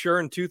 And I'm sure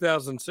in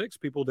 2006,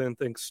 people didn't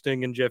think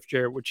Sting and Jeff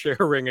Jarrett would share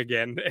a ring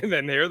again. And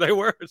then there they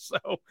were. So,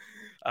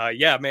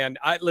 yeah, man,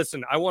 I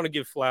want to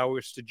give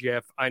flowers to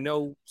Jeff. I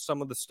know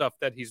some of the stuff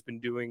that he's been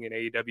doing in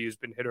AEW has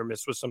been hit or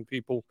miss with some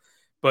people,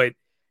 but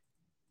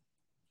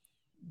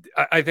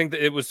I think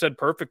that it was said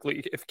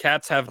perfectly. If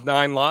cats have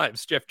 9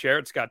 lives, Jeff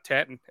Jarrett's got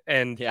 10.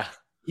 And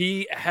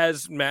he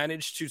has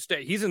managed to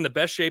stay. He's in the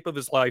best shape of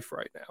his life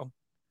right now.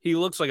 He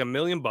looks like $1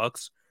 million.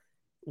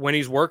 When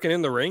he's working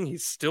in the ring,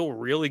 he's still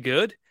really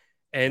good.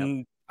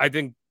 And I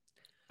think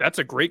that's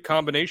a great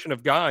combination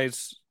of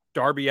guys,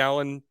 Darby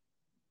Allin,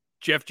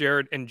 Jeff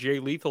Jarrett, and Jay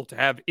Lethal, to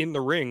have in the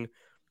ring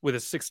with a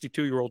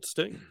 62-year-old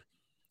Sting.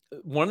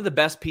 One of the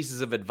best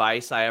pieces of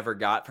advice I ever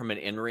got from an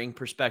in-ring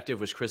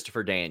perspective was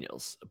Christopher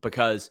Daniels,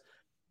 because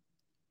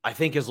I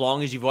think as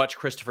long as you've watched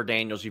Christopher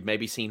Daniels, you've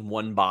maybe seen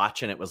one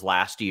botch, and it was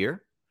last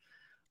year.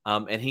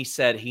 And he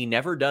said he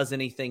never does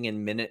anything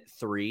in minute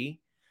 3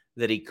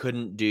 that he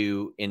couldn't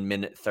do in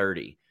minute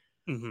 30.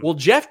 Mm-hmm. Well,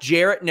 Jeff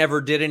Jarrett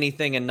never did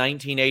anything in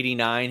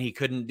 1989 he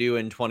couldn't do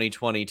in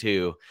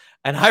 2022.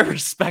 And I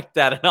respect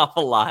that an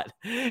awful lot.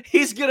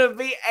 He's going to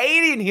be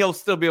 80 and he'll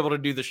still be able to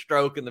do the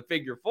stroke and the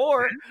figure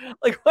four.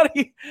 Like, what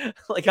do you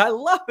like? I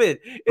love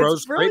it.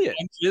 It's brilliant.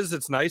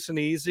 It's nice and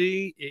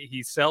easy.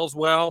 He sells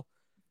well.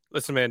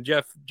 Listen, man,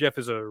 Jeff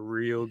is a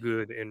real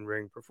good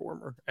in-ring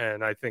performer.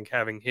 And I think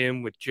having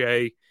him with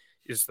Jay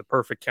is the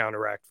perfect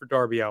counteract for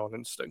Darby Allin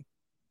and Sting.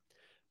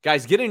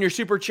 Guys, get in your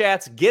super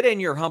chats, get in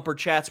your humper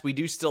chats. We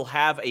do still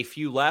have a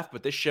few left,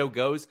 but this show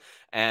goes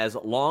as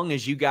long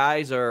as you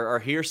guys are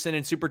here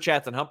sending super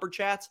chats and humper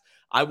chats.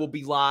 I will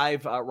be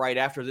live right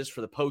after this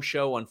for the post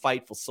show on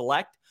Fightful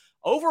Select.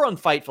 Over on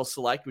Fightful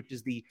Select, which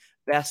is the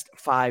best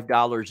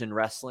 $5 in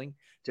wrestling.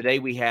 Today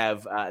we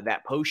have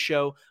that post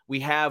show. We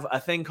have a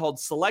thing called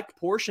Select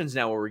Portions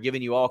now where we're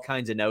giving you all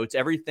kinds of notes,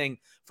 everything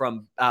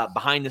from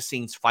behind the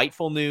scenes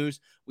Fightful news.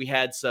 We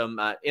had some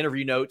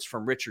interview notes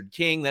from Richard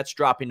King. That's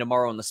dropping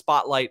tomorrow in the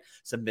Spotlight.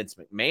 Some Vince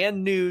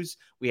McMahon news.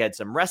 We had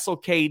some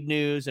WrestleCade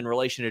news in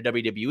relation to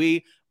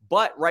WWE.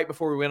 But right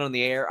before we went on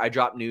the air, I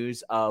dropped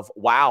news of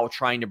WOW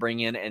trying to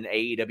bring in an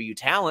AEW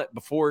talent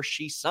before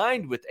she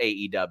signed with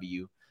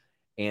AEW.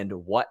 And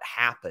what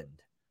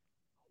happened?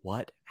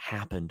 What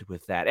happened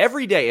with that?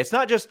 Every day. It's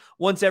not just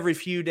once every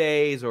few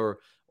days or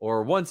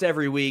once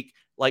every week.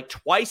 Like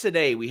twice a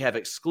day, we have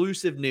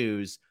exclusive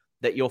news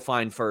that you'll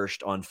find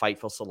first on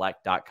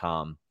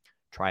FightfulSelect.com.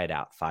 Try it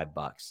out. $5.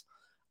 Mr.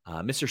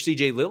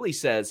 CJ Lilly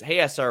says, hey,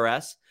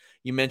 SRS,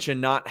 you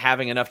mentioned not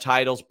having enough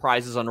titles,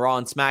 prizes on Raw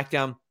and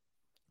SmackDown.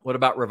 What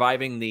about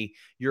reviving the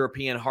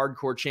European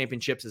Hardcore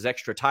Championships as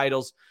extra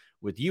titles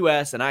with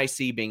US and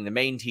IC being the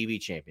main TV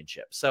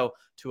championship? So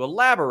to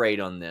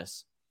elaborate on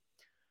this,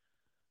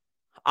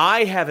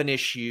 I have an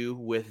issue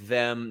with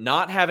them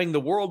not having the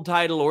world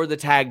title or the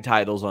tag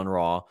titles on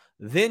Raw,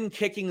 then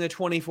kicking the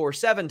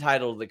 24/7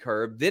 title to the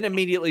curb, then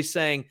immediately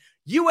saying,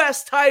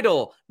 U.S.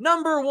 title,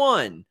 number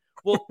one.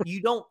 Well,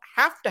 you don't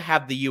have to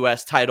have the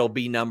U.S. title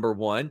be number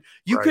one.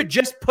 You could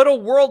just put a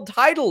world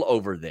title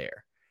over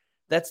there.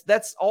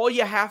 That's all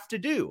you have to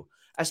do.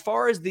 As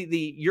far as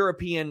the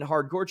European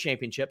Hardcore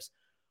Championships,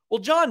 well,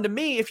 John, to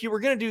me, if you were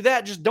going to do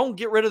that, just don't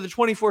get rid of the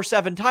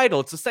 24/7 title.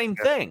 It's the same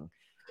thing.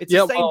 It's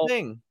the same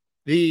thing.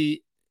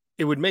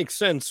 It would make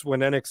sense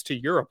when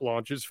NXT Europe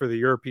launches for the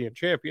European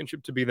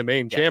Championship to be the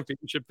main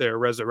championship there,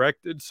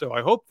 resurrected. So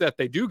I hope that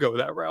they do go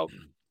that route.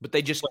 But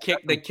they just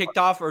kicked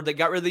off, or they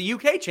got rid of the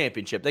UK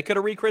Championship. They could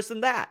have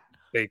rechristened that.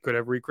 They could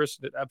have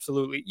rechristened it.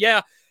 Absolutely.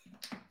 Yeah,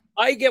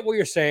 I get what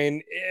you're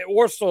saying.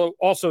 Also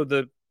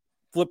the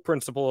flip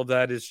principle of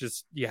that is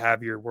just you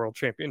have your world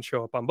champion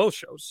show up on both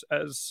shows,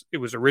 as it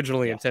was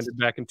originally intended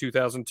back in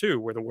 2002,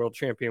 where the world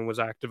champion was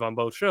active on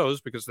both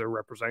shows because they're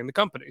representing the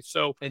company.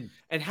 So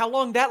and how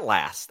long that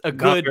lasts? A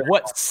good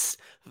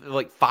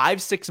like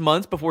 5-6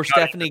 months before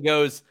Stephanie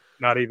goes.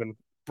 Not even.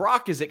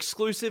 Brock is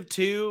exclusive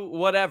to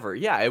whatever.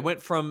 Yeah, it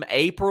went from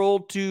April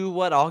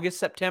to August,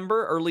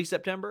 September, early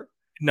September.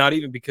 Not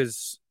even,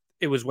 because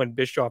it was when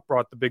Bischoff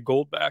brought the big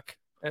gold back.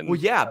 And, well,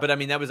 yeah, but I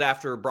mean, that was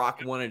after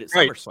Brock won it at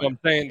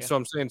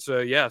SummerSlam.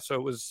 So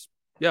it was,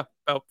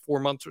 about 4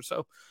 months or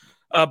so.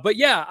 But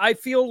yeah, I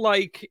feel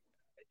like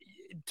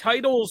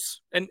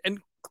titles and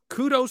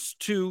kudos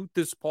to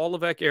this Paul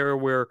Levesque era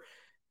where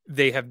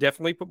they have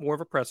definitely put more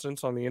of a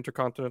precedence on the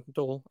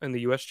Intercontinental and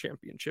the U.S.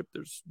 Championship.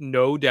 There's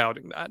no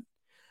doubting that.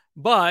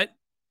 But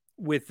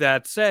with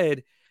that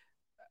said,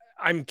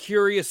 I'm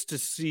curious to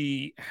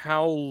see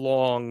how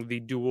long the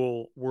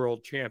dual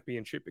world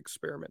championship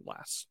experiment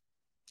lasts.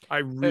 I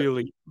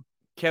really...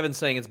 Kevin's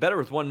saying it's better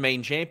with one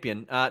main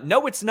champion.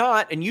 No, it's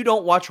not. And you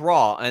don't watch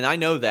Raw. And I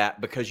know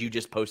that because you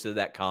just posted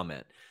that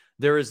comment.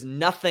 There is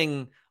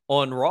nothing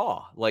on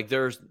Raw. Like,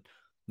 there's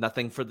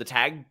nothing for the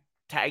tag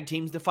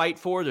teams to fight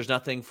for. There's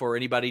nothing for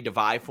anybody to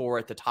vie for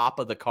at the top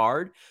of the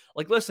card.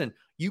 Like, listen,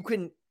 you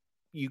can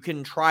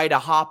try to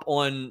hop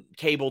on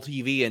cable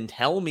TV and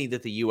tell me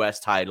that the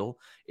U.S. title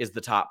is the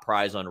top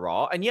prize on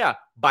Raw. And yeah,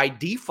 by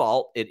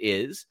default, it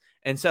is.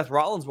 And Seth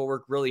Rollins will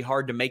work really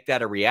hard to make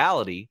that a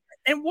reality.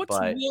 And what's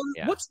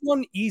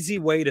one easy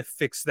way to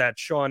fix that,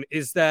 Sean,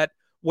 is that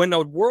when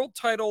a world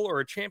title or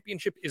a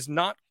championship is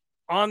not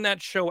on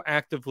that show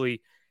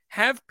actively,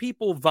 have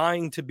people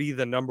vying to be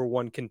the number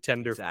one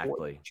contender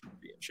for the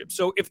championship.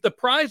 So if the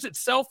prize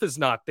itself is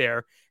not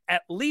there,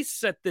 at least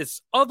set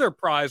this other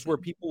prize where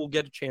people will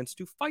get a chance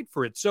to fight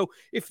for it. So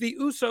if the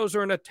Usos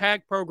are in a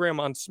tag program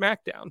on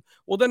SmackDown,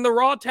 well, then the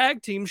Raw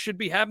tag team should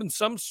be having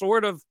some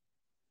sort of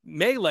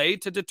melee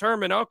to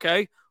determine,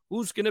 okay,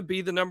 who's going to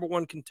be the number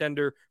one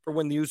contender for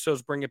when the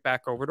Usos bring it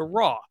back over to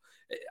Raw.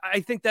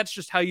 I think that's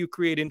just how you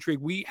create intrigue.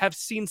 We have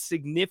seen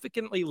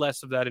significantly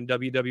less of that in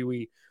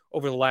WWE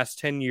over the last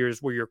 10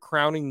 years where you're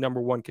crowning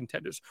number one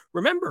contenders.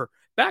 Remember,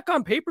 back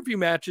on pay-per-view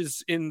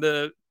matches in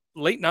the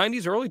late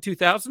 90s, early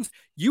 2000s,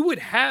 you would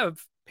have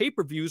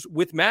pay-per-views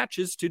with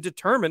matches to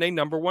determine a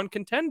number one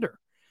contender.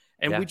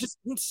 And we just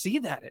don't see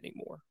that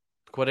anymore.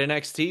 What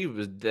NXT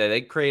was,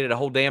 they created a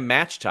whole damn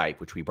match type,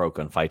 which we broke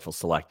on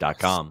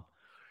FightfulSelect.com.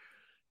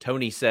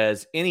 Tony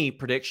says, any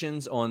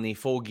predictions on the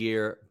Full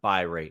Gear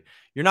buy rate?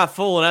 You're not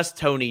fooling us,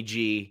 Tony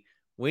G.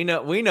 We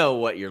know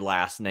what your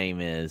last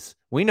name is.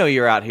 We know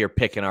you're out here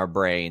picking our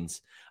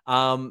brains.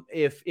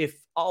 If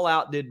All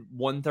Out did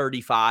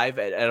 135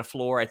 at a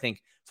floor, I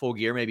think Full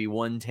Gear maybe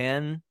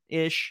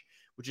 110-ish,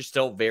 which is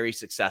still very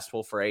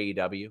successful for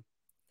AEW.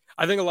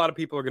 I think a lot of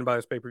people are going to buy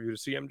this pay-per-view to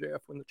see MJF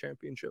win the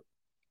championship.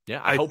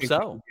 Yeah, I hope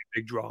so. A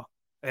big draw.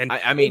 And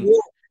I mean,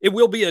 it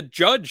will be a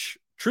judge.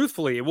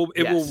 Truthfully, it will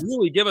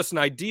really give us an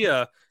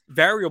idea,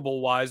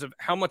 variable-wise, of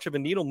how much of a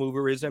needle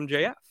mover is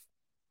MJF.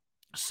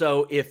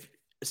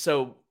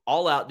 So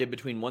All Out did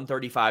between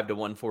 135 to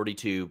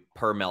 142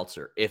 per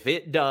Meltzer. If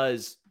it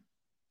does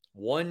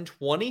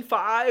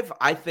 125,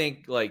 I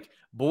think, like,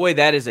 boy,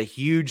 that is a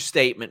huge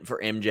statement for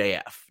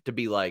MJF to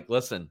be like,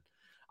 listen,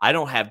 I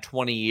don't have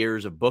 20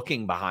 years of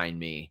booking behind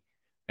me,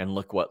 and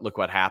look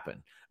what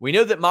happened. We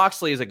know that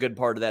Moxley is a good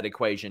part of that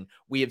equation.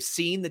 We have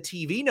seen the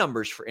TV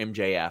numbers for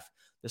MJF.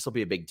 This will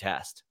be a big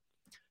test.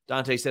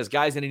 Dante says,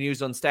 guys, any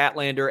news on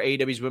Statlander?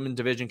 AEW's women's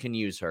division can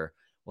use her.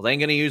 Well, they ain't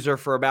going to use her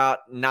for about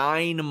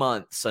 9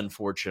 months,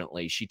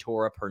 unfortunately. She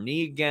tore up her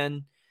knee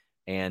again,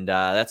 and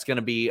that's going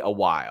to be a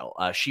while.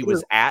 She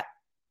was at...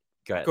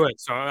 Go ahead.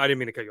 Sorry, I didn't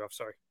mean to cut you off.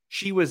 Sorry.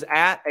 She was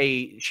at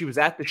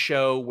the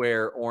show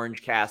where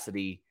Orange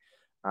Cassidy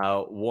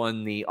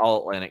won the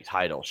All-Atlantic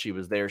title. She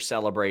was there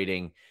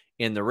celebrating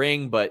in the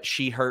ring, but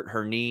she hurt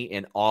her knee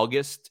in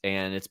August,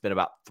 and it's been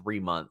about 3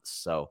 months.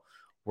 So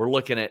we're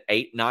looking at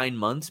 8-9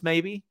 months,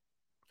 maybe.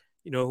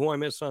 You know who I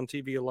miss on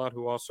TV a lot,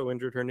 who also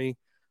injured her knee?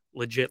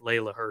 Legit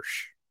Layla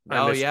Hirsch.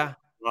 Oh, yeah.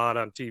 A lot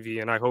on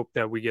TV, and I hope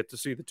that we get to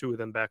see the two of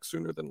them back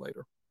sooner than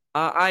later.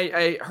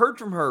 I heard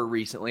from her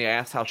recently. I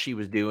asked how she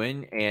was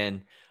doing,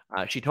 and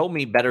she told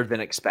me better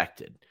than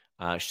expected.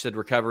 She said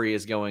recovery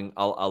is going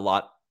a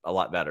lot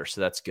better,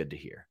 so that's good to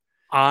hear.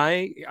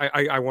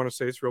 I want to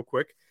say this real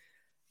quick.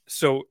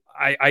 So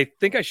I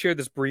think I shared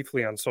this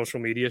briefly on social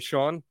media,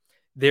 Sean.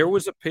 There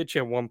was a pitch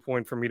at one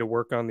point for me to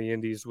work on the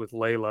indies with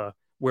Layla,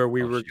 where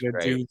we were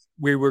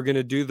going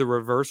to do the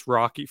reverse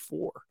Rocky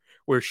IV,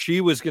 where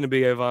she was going to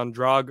be Ivan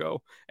Drago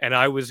and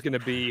I was going to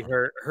be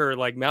her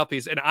like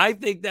mouthpiece. And I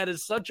think that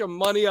is such a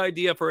money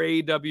idea for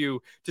AEW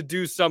to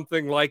do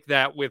something like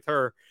that with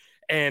her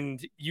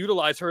and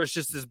utilize her as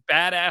just this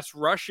badass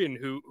Russian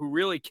who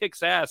really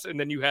kicks ass. And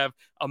then you have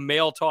a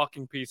male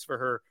talking piece for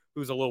her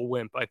who's a little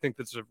wimp. I think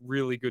that's a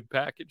really good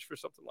package for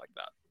something like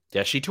that.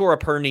 Yeah, she tore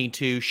up her knee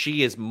too.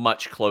 She is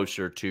much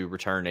closer to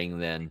returning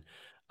than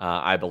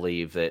I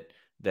believe that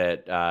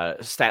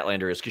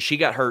Statlander is, because she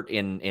got hurt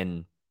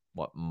in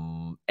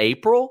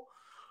April.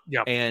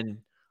 Yeah. And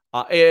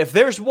if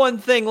there's one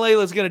thing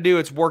Layla's going to do,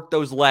 it's work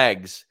those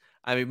legs.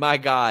 I mean, my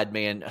God,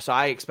 man. So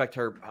I expect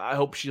her. I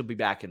hope she'll be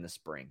back in the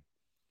spring.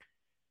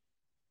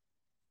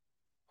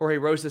 Jorge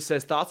Rosa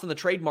says, thoughts on the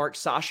trademark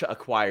Sasha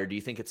acquired? Do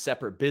you think it's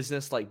separate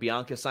business like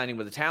Bianca signing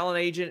with a talent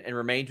agent and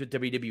remains with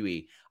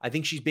WWE? I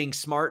think she's being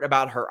smart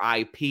about her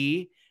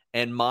IP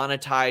and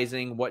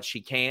monetizing what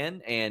she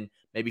can, and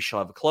maybe she'll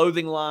have a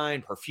clothing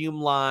line, perfume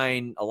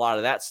line, a lot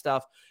of that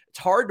stuff. It's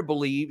hard to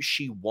believe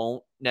she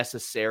won't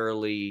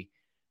necessarily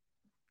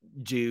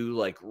do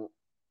like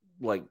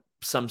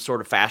some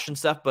sort of fashion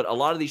stuff, but a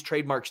lot of these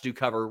trademarks do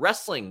cover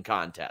wrestling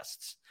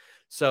contests.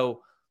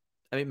 So,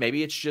 I mean,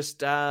 maybe it's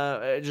just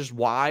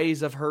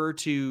wise of her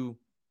to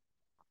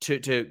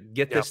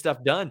get this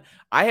stuff done.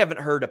 I haven't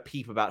heard a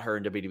peep about her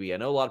in WWE. I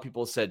know a lot of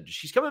people said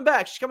she's coming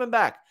back. She's coming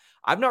back.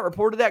 I've not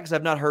reported that because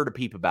I've not heard a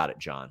peep about it,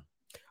 John.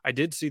 I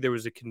did see there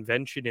was a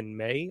convention in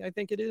May, I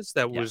think it is,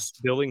 that was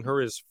billing her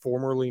as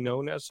formerly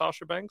known as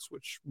Sasha Banks,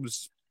 which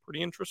was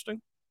pretty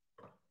interesting.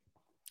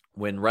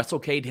 When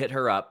WrestleCade hit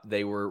her up,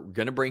 they were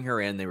going to bring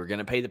her in. They were going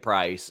to pay the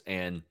price,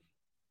 and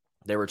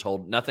they were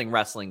told nothing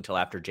wrestling till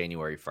after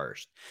January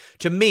 1st.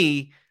 To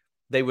me,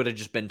 they would have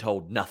just been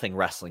told nothing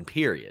wrestling,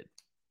 period,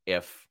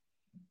 if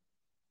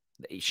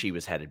she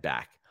was headed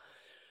back.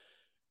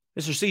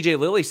 Mr. CJ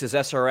Lilly says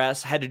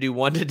SRS had to do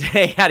one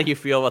today. How do you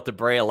feel about the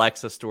Bray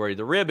Alexa story?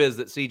 The rib is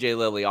that CJ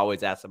Lilly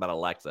always asks about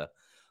Alexa.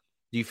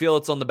 Do you feel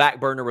it's on the back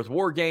burner with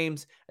War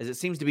Games, as it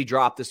seems to be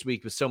dropped this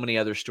week with so many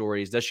other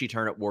stories? Does she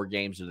turn at War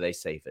Games, or do they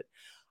save it?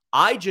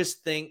 I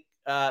just think,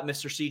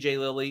 Mr. CJ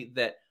Lilly,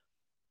 that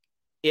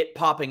it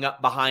popping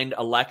up behind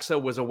Alexa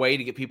was a way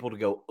to get people to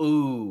go,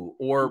 ooh,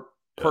 or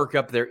perk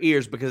up their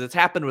ears, because it's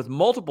happened with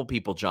multiple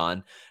people,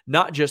 John,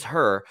 not just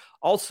her.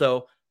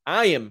 Also,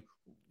 I am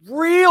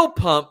real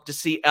pumped to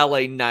see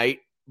LA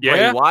Knight,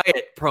 Bray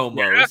Wyatt promos.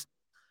 Yeah.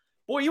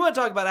 Boy, you want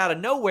to talk about out of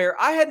nowhere.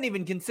 I hadn't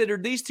even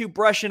considered these two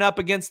brushing up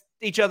against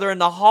each other in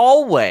the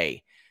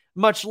hallway,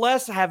 much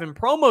less having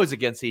promos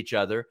against each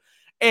other.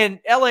 And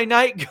LA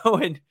Knight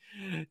going,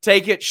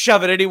 take it,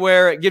 shove it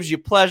anywhere. It gives you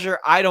pleasure.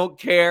 I don't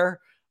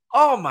care.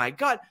 Oh, my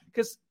God.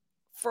 Because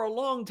for a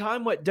long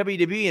time, what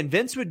WWE and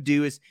Vince would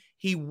do is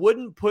he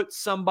wouldn't put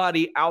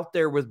somebody out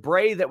there with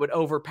Bray that would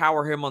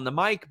overpower him on the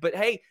mic. But,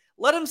 hey,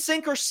 let him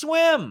sink or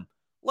swim.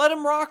 Let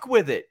him rock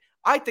with it.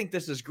 I think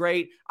this is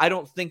great. I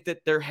don't think that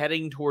they're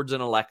heading towards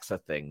an Alexa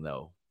thing,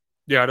 though.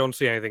 Yeah, I don't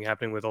see anything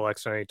happening with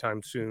Alexa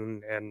anytime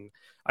soon. And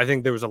I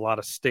think there was a lot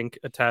of stink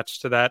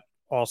attached to that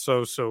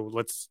also. So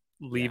let's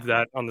leave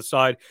that on the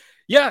side.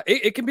 Yeah,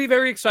 it can be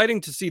very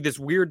exciting to see this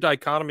weird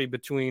dichotomy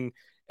between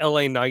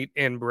LA Knight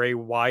and Bray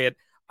Wyatt.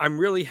 I'm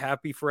really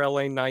happy for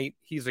LA Knight.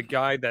 He's a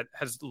guy that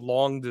has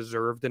long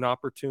deserved an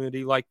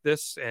opportunity like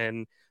this.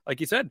 And like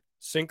you said,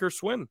 sink or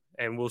swim.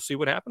 And we'll see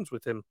what happens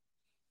with him.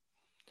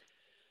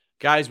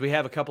 Guys, we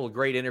have a couple of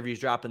great interviews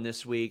dropping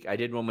this week. I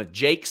did one with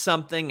Jake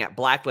Something at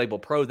Black Label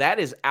Pro. That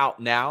is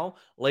out now.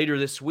 Later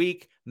this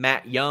week,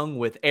 Matt Young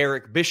with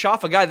Eric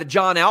Bischoff, a guy that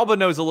John Alba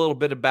knows a little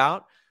bit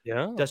about.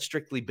 Yeah. Does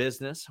Strictly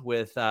Business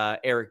with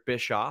Eric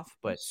Bischoff.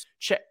 But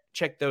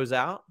check those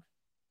out.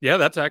 Yeah,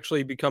 that's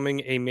actually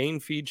becoming a main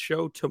feed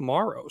show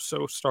tomorrow.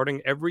 So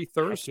starting every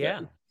Thursday,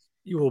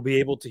 you will be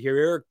able to hear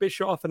Eric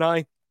Bischoff and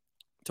I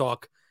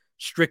talk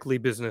Strictly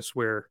Business,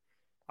 where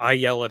I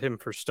yell at him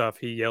for stuff,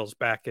 he yells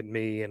back at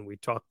me, and we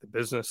talk the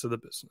business of the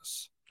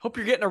business. Hope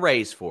you're getting a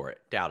raise for it.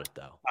 Doubt it,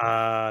 though.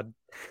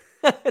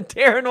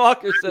 Darren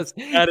Walker says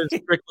that is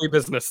Strictly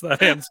Business.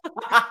 That answer.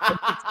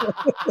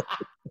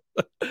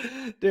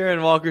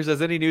 Darren Walker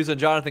says, any news on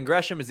Jonathan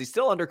Gresham? Is he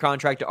still under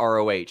contract to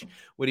ROH?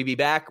 Would he be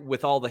back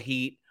with all the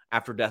heat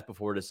after Death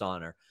Before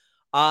Dishonor?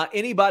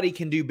 Anybody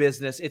can do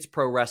business. It's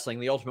pro wrestling.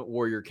 The Ultimate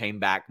Warrior came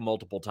back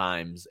multiple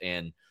times,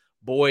 and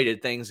boy,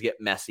 did things get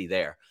messy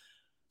there.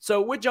 So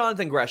with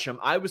Jonathan Gresham,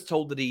 I was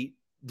told that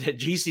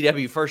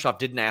GCW, first off,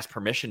 didn't ask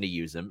permission to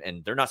use him,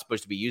 and they're not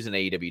supposed to be using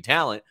AEW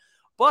talent.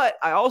 But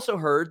I also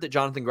heard that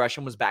Jonathan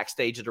Gresham was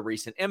backstage at a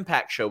recent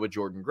Impact show with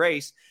Jordan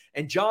Grace.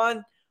 And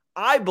John,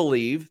 I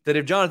believe that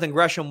if Jonathan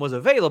Gresham was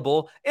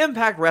available,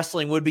 Impact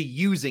Wrestling would be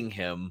using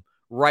him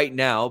right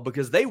now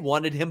because they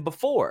wanted him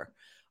before.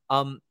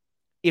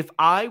 If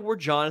I were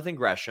Jonathan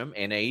Gresham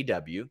and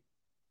AEW,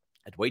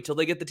 I'd wait till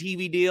they get the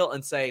TV deal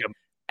and say,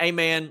 hey,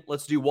 man,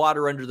 let's do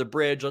water under the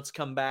bridge. Let's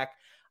come back.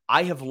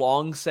 I have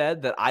long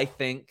said that I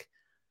think,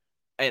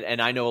 and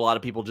I know a lot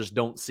of people just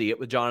don't see it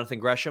with Jonathan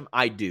Gresham.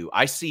 I do.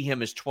 I see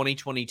him as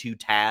 2022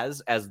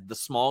 Taz, as the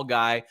small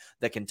guy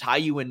that can tie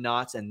you in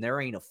knots, and there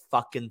ain't a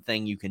fucking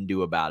thing you can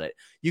do about it.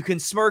 You can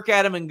smirk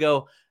at him and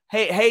go,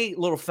 hey,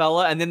 little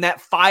fella, and then that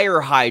fire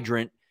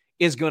hydrant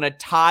is going to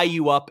tie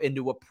you up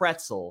into a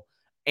pretzel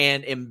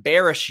and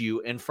embarrass you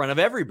in front of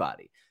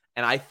everybody.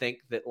 And I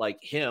think that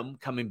like him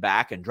coming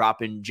back and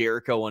dropping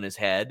Jericho on his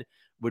head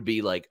would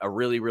be like a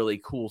really,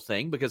 really cool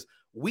thing because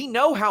we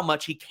know how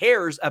much he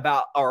cares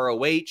about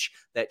ROH,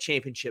 that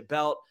championship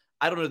belt.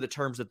 I don't know the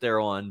terms that they're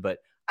on, but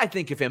I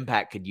think if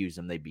Impact could use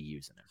him, they'd be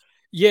using him.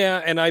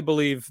 Yeah, and I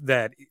believe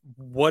that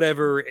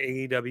whatever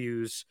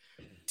AEW's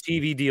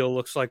TV deal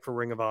looks like for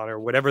Ring of Honor,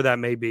 whatever that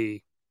may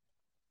be,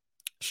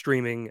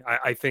 streaming,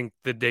 I think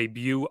the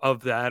debut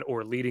of that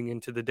or leading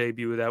into the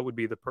debut of that would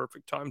be the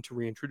perfect time to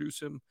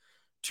reintroduce him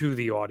to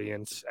the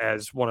audience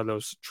as one of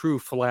those true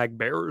flag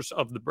bearers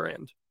of the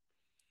brand.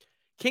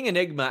 King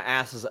Enigma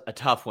asks a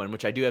tough one,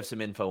 which I do have some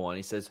info on.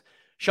 He says,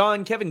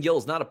 Sean, Kevin Gill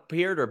has not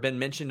appeared or been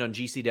mentioned on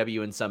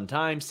GCW in some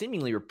time,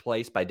 seemingly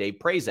replaced by Dave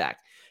Prazak. Have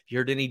you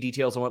heard any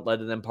details on what led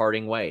to them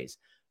parting ways?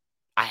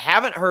 I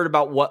haven't heard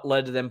about what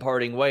led to them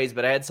parting ways,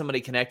 but I had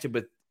somebody connected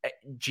with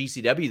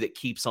GCW that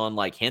keeps on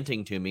like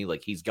hinting to me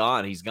like he's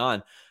gone.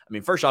 I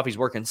mean, first off, he's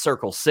working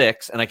Circle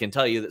 6, and I can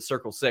tell you that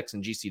Circle 6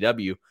 and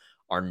GCW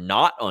are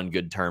not on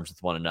good terms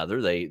with one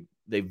another. They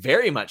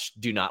very much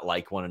do not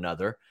like one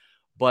another.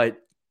 But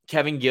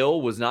Kevin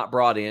Gill was not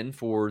brought in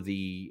for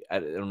I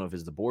don't know if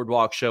it's the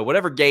Boardwalk show,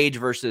 whatever Gage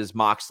versus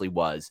Moxley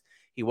was.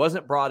 He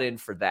wasn't brought in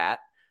for that.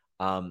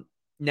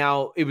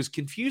 Now, it was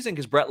confusing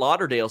because Brett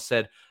Lauderdale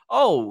said,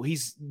 oh,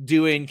 he's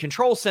doing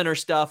Control Center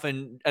stuff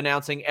and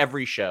announcing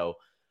every show.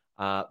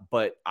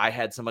 But I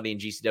had somebody in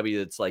GCW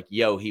that's like,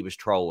 yo, he was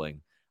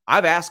trolling.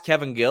 I've asked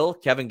Kevin Gill.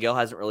 Kevin Gill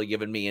hasn't really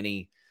given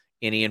me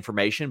any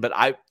information,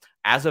 but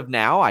as of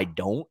now, I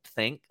don't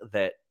think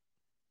that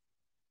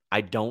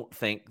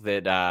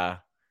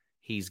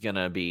he's going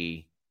to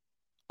be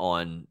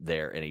on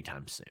there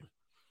anytime soon.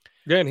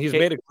 Yeah, and he's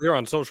made it clear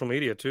on social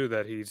media too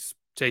that he's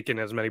taken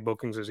as many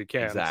bookings as he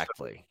can.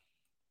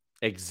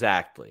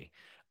 Exactly.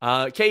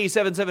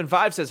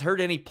 KE775 says,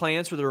 heard any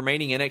plans for the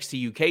remaining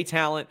NXT UK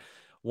talent?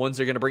 Ones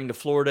they're going to bring to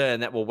Florida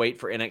and that will wait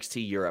for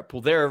NXT Europe.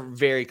 Well, there are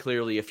very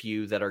clearly a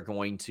few that are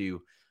going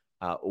to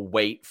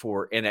wait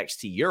for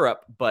NXT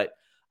Europe. But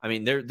I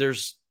mean,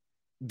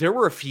 there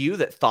were a few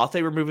that thought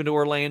they were moving to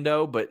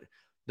Orlando, but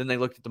then they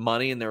looked at the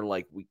money and they're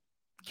like, we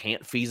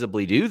can't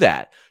feasibly do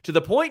that. To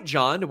the point,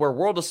 John, to where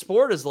World of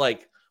Sport is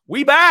like,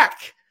 we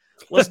back.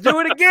 Let's do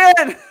it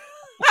again.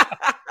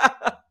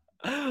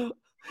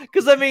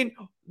 Because I mean,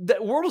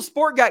 the World of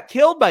Sport got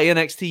killed by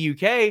NXT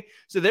UK,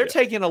 so they're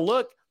taking a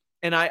look.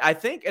 And I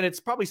think, and it's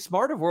probably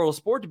smart of World of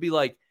Sport to be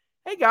like,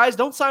 hey, guys,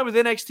 don't sign with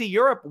NXT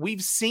Europe.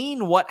 We've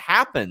seen what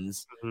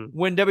happens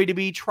when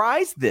WWE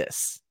tries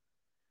this.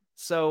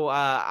 So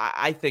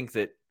I think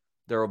that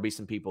there will be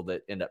some people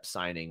that end up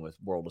signing with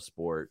World of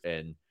Sport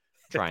and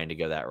trying to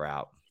go that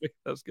route.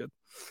 That's good.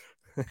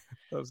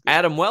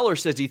 Adam Weller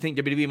says, do you think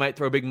WWE might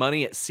throw big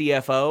money at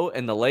CFO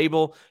and the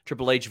label?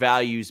 Triple H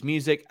values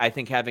music. I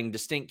think having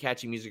distinct,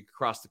 catchy music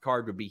across the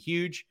card would be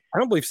huge. I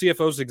don't believe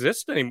CFOs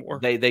exist anymore.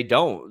 They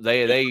don't.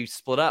 They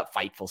split up.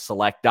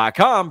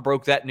 FightfulSelect.com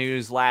broke that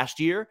news last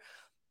year.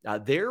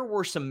 There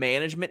were some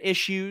management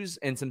issues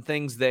and some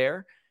things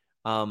there.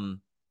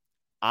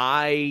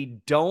 I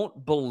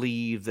don't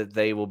believe that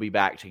they will be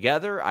back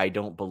together. I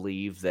don't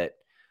believe that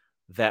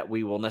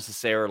we will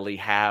necessarily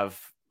have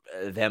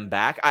them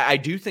back. I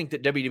do think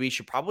that WWE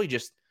should probably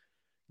just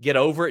get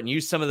over it and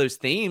use some of those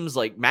themes.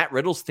 Like Matt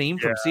Riddle's theme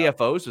from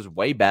CFOs was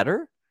way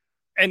better.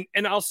 And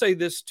I'll say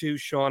this too,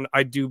 Sean.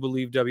 I do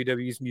believe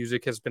WWE's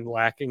music has been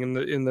lacking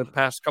in the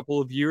past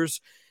couple of years.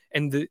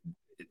 And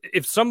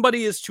if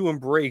somebody is to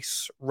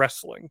embrace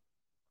wrestling,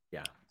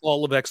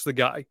 all of X the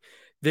guy.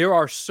 There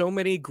are so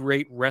many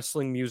great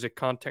wrestling music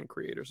content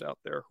creators out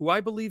there who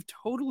I believe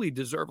totally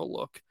deserve a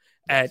look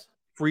at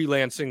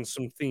freelancing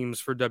some themes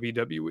for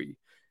WWE.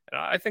 And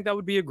I think that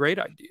would be a great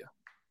idea.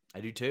 I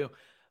do too.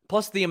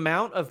 Plus, the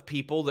amount of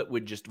people that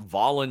would just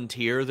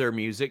volunteer their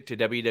music to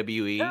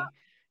WWE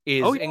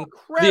is incredible.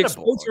 The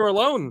exposure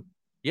alone.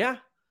 Yeah.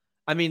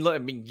 I mean,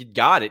 look,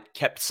 God, it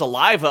kept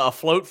Saliva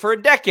afloat for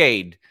a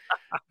decade.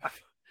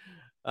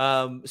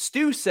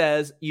 Stu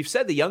says, you've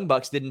said the Young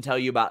Bucks didn't tell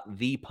you about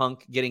the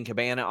Punk getting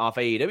Cabana off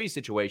AEW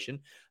situation,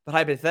 but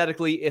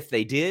hypothetically, if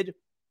they did,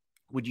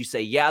 would you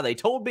say, yeah, they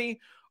told me,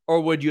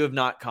 or would you have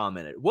not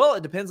commented? Well,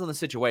 it depends on the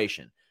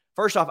situation.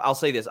 First off, I'll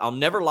say this. I'll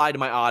never lie to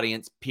my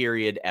audience,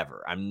 period,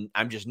 ever.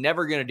 I'm just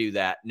never going to do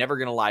that. Never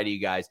going to lie to you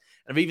guys.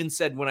 And I've even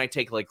said when I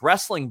take like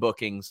wrestling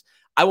bookings,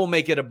 I will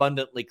make it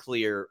abundantly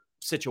clear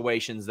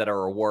situations that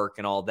are a work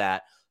and all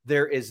that.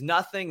 There is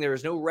no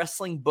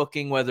wrestling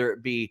booking, whether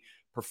it be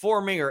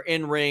performing or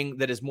in ring,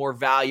 that is more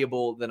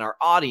valuable than our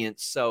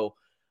audience. So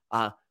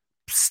I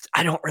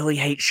don't really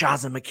hate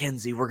Shaz and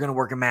McKenzie. We're going to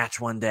work a match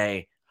one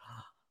day.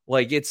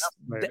 Like it's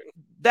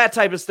that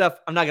type of stuff.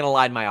 I'm not going to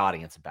lie to my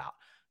audience about.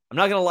 I'm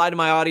not going to lie to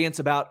my audience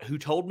about who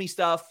told me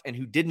stuff and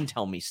who didn't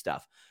tell me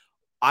stuff.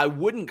 I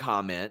wouldn't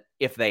comment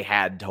if they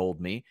had told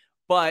me,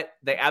 but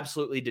they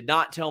absolutely did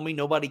not tell me.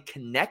 Nobody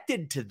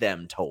connected to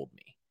them told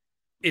me.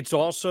 It's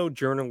also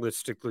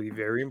journalistically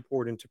very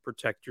important to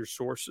protect your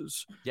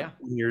sources. Yeah.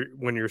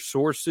 When your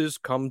sources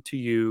come to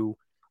you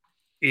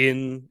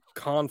in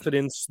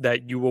confidence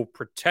that you will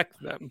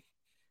protect them,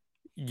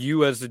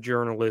 you as a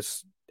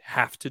journalist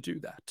have to do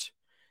that.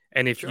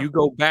 And if you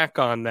go back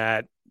on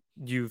that,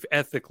 you've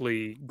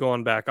ethically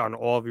gone back on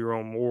all of your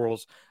own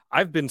morals.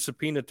 I've been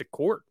subpoenaed to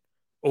court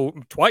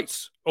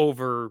twice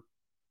over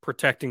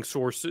protecting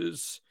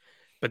sources,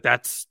 but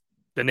that's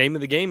the name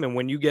of the game. And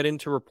when you get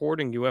into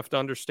reporting, you have to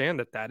understand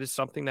that that is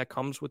something that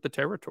comes with the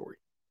territory.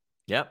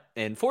 Yep.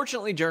 And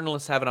fortunately,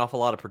 journalists have an awful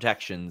lot of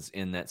protections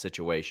in that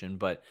situation.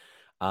 But,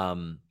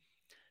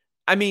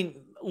 I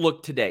mean,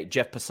 look, today,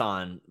 Jeff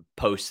Passan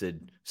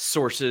posted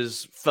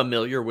sources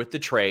familiar with the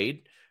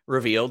trade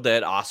revealed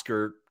that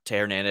Oscar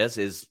Hernandez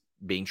is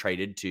being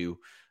traded to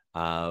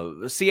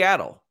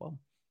Seattle. Well,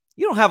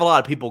 you don't have a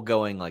lot of people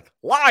going like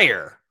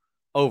liar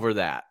over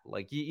that.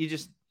 Like you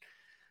just,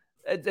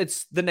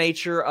 it's the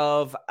nature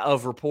of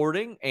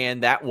reporting.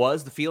 And that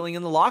was the feeling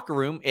in the locker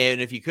room.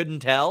 And if you couldn't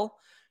tell,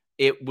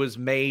 it was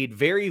made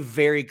very,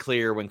 very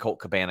clear when Colt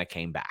Cabana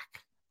came back.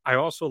 I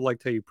also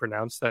liked how you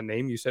pronounced that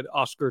name. You said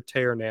Oscar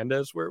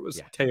Hernandez, where it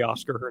was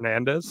Oscar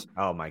Hernandez.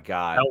 Oh my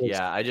God.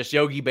 I just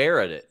Yogi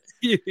Berra'd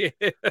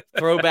it.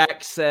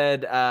 Throwback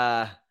said,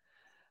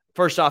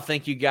 first off,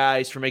 thank you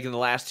guys for making the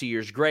last 2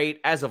 years great.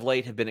 As of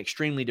late, have been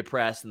extremely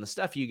depressed, and the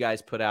stuff you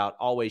guys put out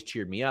always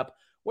cheered me up.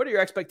 What are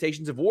your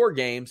expectations of War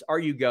Games? Are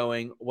you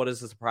going? What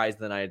is the surprise of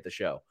the night at the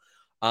show?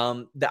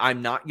 That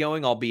I'm not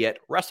going. I'll be at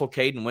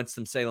WrestleCade in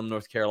Winston-Salem,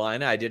 North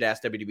Carolina. I did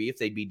ask WWE if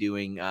they'd be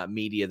doing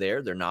media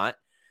there. They're not.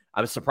 I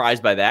was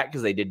surprised by that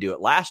because they did do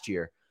it last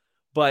year.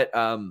 But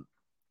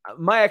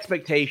my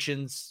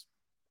expectations,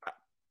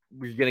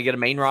 we're going to get a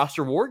main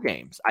roster War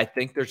Games. I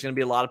think there's going to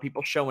be a lot of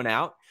people showing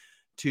out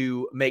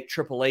to make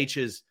Triple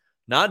H's,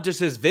 not just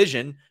his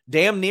vision,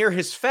 damn near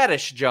his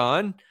fetish,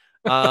 John,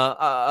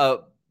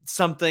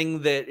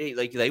 something that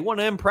like they want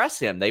to impress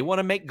him. They want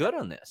to make good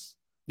on this.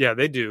 Yeah,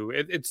 they do.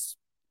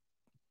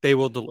 They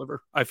will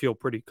deliver. I feel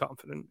pretty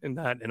confident in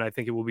that, and I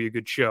think it will be a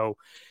good show.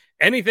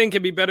 Anything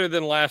can be better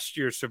than last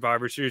year's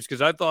Survivor Series,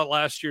 because I thought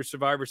last year's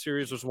Survivor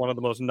Series was one of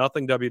the most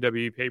nothing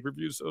WWE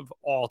pay-per-views of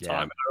all time.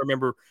 Yeah. And I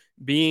remember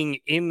being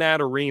in that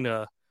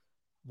arena,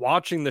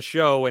 watching the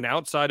show, and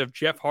outside of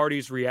Jeff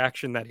Hardy's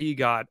reaction that he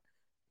got,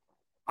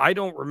 I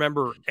don't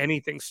remember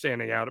anything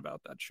standing out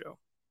about that show.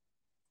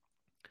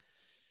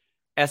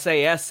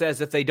 SAS says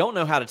if they don't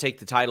know how to take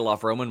the title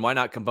off Roman, why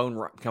not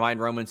combine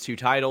Roman's two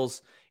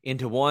titles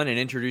into one and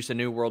introduce a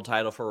new world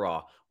title for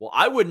Raw? Well,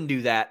 I wouldn't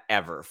do that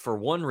ever for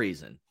one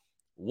reason.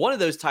 One of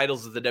those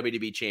titles is the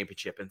WWE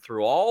Championship, and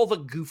through all the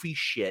goofy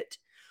shit,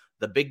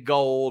 the big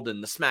gold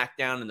and the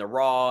SmackDown and the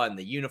Raw and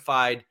the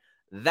Unified,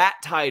 that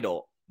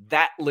title,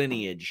 that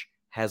lineage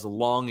has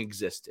long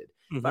existed.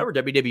 Mm-hmm. If I were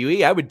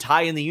WWE, I would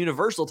tie in the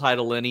Universal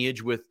title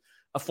lineage with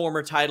a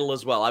former title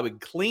as well. I would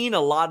clean a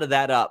lot of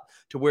that up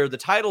to where the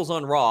titles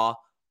on Raw,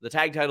 the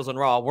tag titles on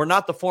Raw, were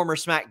not the former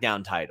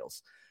SmackDown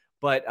titles.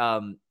 But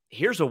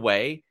here's a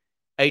way.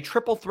 A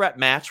triple threat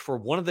match for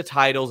one of the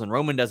titles and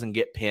Roman doesn't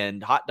get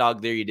pinned. Hot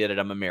dog, there you did it.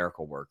 I'm a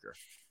miracle worker.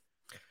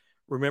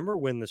 Remember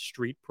when the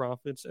Street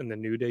Profits and the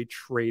New Day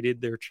traded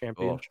their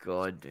championship? Oh,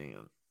 God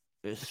damn.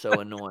 It's so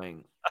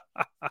annoying.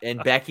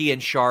 And Becky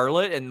and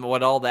Charlotte and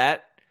what all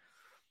that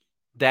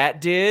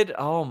did.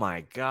 Oh,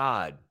 my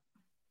God.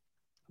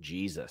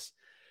 Jesus.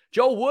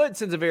 Joel Wood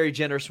sends a very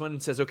generous one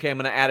and says, okay, I'm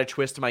going to add a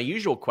twist to my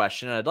usual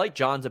question, and I'd like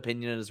John's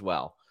opinion as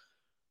well.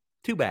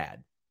 Too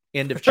bad.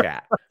 End of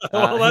chat.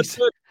 Well, that's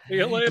it. See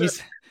you later.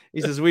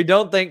 He says, we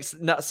don't think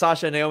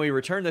Sasha and Naomi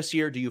return this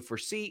year. Do you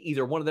foresee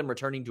either one of them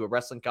returning to a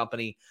wrestling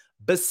company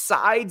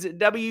besides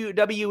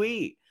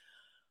WWE?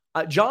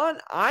 John,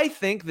 I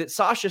think that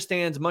Sasha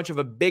stands much of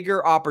a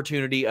bigger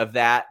opportunity of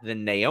that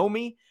than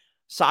Naomi.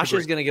 Sasha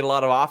is going to get a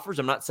lot of offers.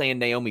 I'm not saying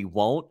Naomi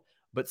won't,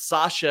 but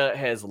Sasha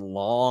has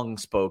long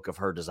spoke of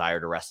her desire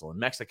to wrestle in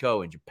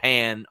Mexico and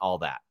Japan, all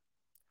that.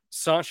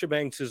 Sasha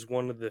Banks is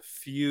one of the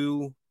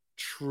few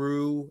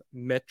true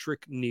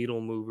metric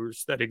needle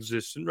movers that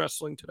exists in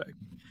wrestling today.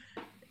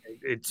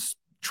 It's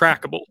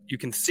trackable. You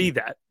can see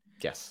that.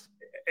 Yes.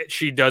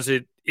 She does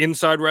it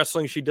inside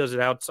wrestling. She does it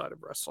outside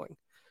of wrestling.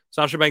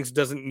 Sasha Banks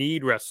doesn't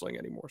need wrestling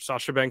anymore.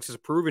 Sasha Banks has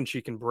proven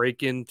she can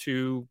break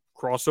into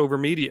crossover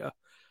media.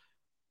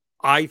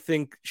 I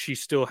think she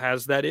still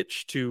has that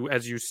itch to,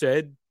 as you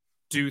said,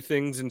 do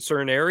things in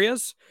certain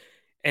areas.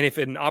 And if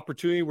an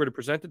opportunity were to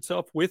present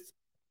itself with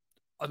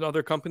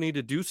another company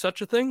to do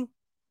such a thing,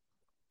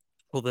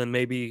 well, then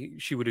maybe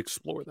she would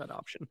explore that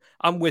option.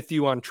 I'm with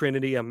you on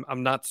Trinity. I'm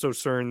not so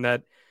certain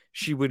that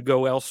she would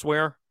go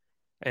elsewhere.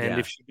 And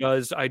if she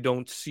does, I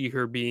don't see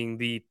her being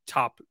the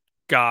top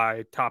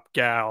guy, top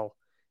gal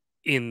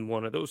in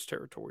one of those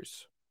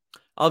territories.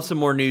 I'll have some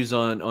more news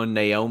on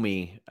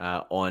Naomi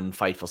on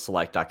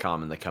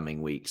FightfulSelect.com in the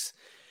coming weeks.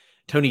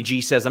 Tony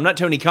G says, I'm not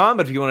Tony Khan,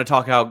 but if you want to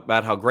talk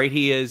about how great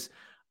he is,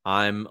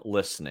 I'm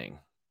listening.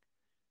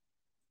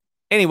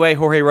 Anyway,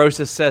 Jorge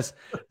Rosas says,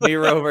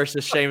 Miro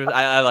versus Sheamus.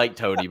 I like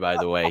Tony, by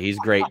the way. He's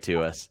great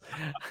to us.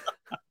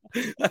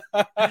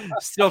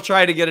 Still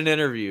trying to get an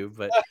interview,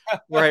 but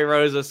Jorge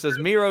Rosas says,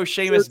 Miro,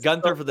 Sheamus,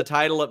 Gunther for the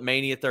title at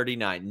Mania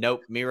 39.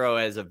 Nope, Miro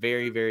has a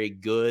very, very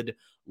good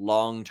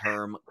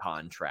long-term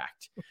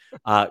contract.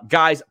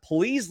 Guys,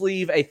 please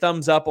leave a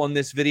thumbs up on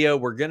this video.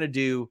 We're going to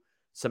do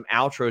some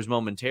outros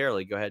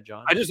momentarily. Go ahead,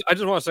 John. I just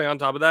want to say on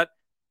top of that,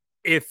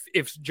 if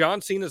John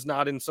Cena's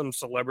not in some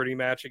celebrity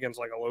match against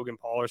like a Logan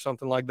Paul or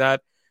something like that,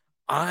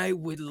 I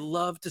would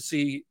love to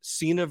see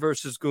Cena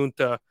versus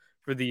Gunther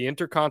for the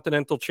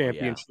Intercontinental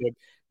Championship. Yeah.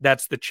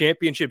 That's the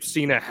championship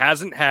Cena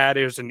hasn't had.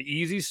 There's an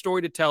easy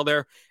story to tell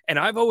there. And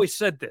I've always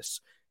said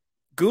this.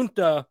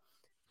 Gunther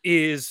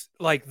is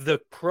like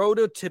the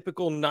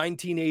prototypical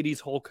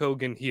 1980s Hulk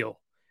Hogan heel.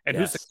 And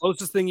who's the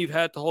closest thing you've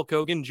had to Hulk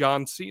Hogan?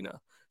 John Cena.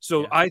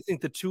 So I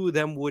think the two of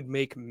them would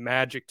make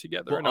magic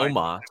together. Well, and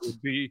Omos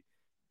would be...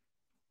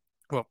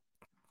 Well,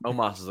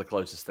 Omos is the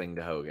closest thing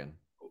to Hogan.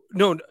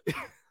 No.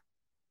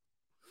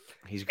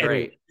 He's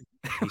great.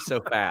 He's so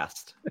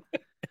fast.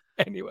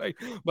 Anyway,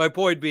 my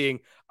point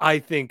being, I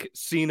think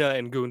Cena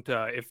and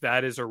Gunther, if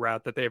that is a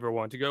route that they ever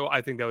want to go,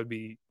 I think that would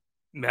be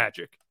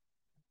magic.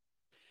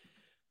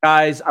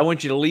 Guys, I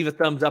want you to leave a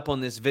thumbs up on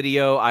this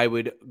video. I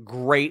would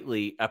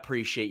greatly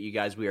appreciate you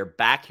guys. We are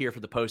back here for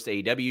the post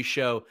AEW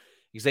show.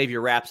 Xavier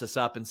wraps us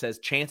up and says,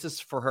 chances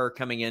for her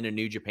coming into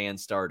New Japan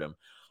Stardom.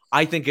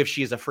 I think if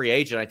she is a free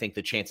agent, I think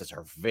the chances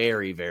are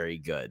very, very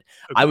good.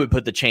 Okay. I would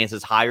put the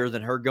chances higher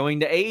than her going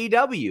to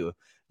AEW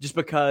just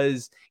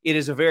because it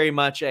is a very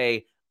much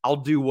a I'll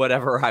do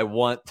whatever I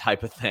want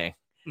type of thing.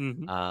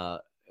 Mm-hmm.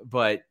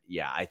 But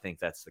yeah, I think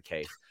that's the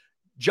case.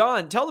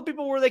 John, tell the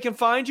people where they can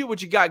find you,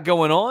 what you got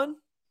going on.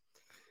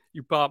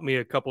 You popped me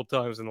a couple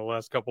times in the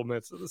last couple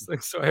minutes of this thing,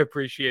 so I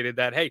appreciated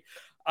that. Hey,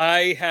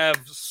 I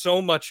have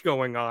so much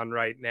going on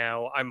right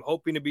now. I'm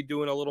hoping to be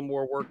doing a little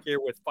more work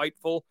here with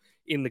Fightful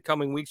in the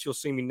coming weeks. You'll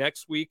see me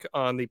next week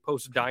on the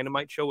Post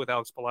Dynamite show with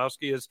Alex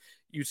Pulowski, as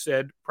you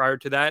said prior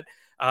to that.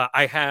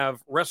 I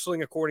have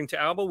Wrestling According to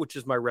Alba, which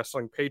is my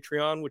wrestling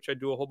Patreon, which I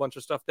do a whole bunch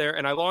of stuff there.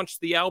 And I launched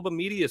the Alba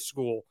Media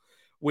School,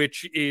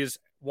 which is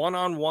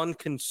one-on-one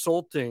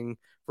consulting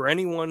for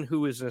anyone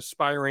who is an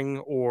aspiring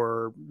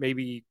or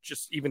maybe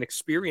just even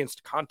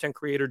experienced content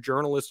creator,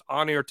 journalist,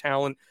 on-air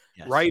talent,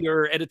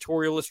 writer,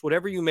 editorialist,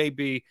 whatever you may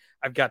be.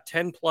 I've got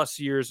 10 plus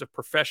years of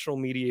professional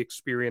media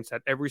experience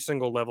at every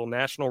single level,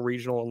 national,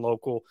 regional, and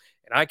local.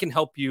 And I can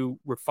help you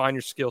refine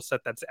your skill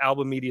set. That's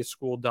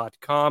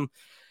albamediaschool.com.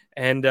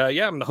 And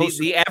I'm the host.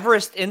 The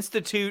Everest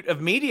Institute of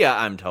Media,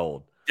 I'm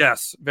told.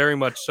 Yes, very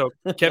much so.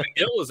 Kevin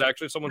Gill is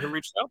actually someone who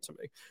reached out to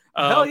me.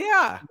 Hell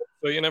yeah.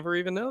 So you never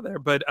even know there.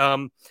 But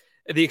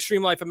The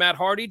Extreme Life of Matt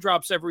Hardy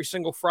drops every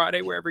single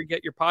Friday wherever you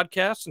get your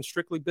podcasts, and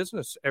Strictly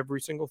Business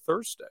every single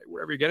Thursday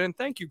wherever you get it. And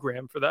thank you,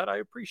 Graham, for that. I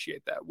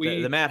appreciate that.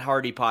 The Matt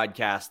Hardy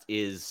podcast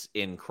is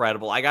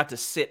incredible. I got to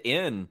sit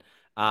in.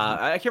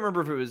 I can't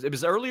remember if it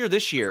was earlier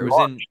this year. It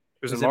was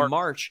It was in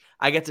March.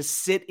 I got to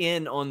sit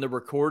in on the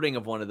recording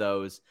of one of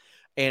those.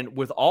 And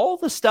with all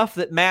the stuff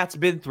that Matt's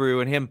been through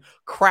and him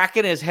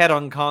cracking his head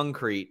on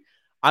concrete,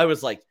 I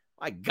was like,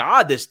 my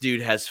God, this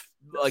dude has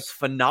like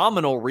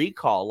phenomenal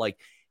recall. Like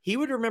he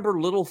would remember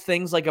little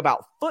things like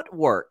about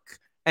footwork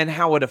and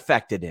how it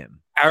affected him.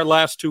 Our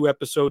last 2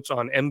 episodes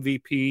on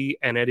MVP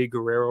and Eddie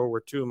Guerrero were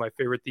 2 of my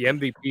favorite. The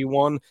MVP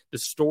one, the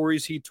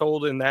stories he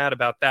told in that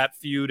about that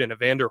feud and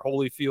Evander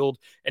Holyfield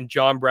and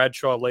John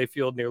Bradshaw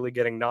Layfield nearly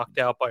getting knocked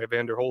out by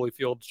Evander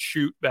Holyfield's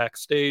shoot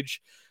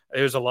backstage.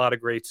 There's a lot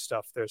of great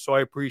stuff there. So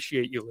I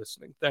appreciate you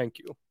listening. Thank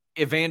you.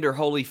 Evander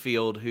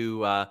Holyfield,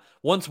 who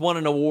once won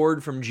an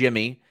award from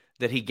Jimmy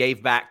that he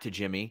gave back to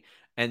Jimmy,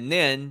 and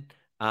then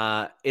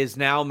is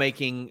now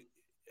making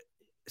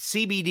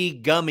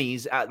CBD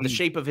gummies out the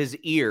shape of his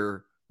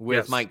ear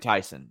with Mike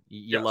Tyson.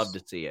 You love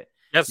to see it.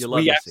 Yes,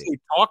 we actually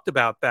talked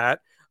about that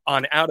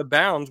on Out of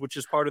Bounds, which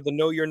is part of the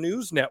Know Your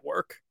News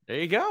network. There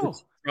you go.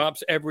 It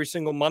drops every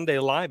single Monday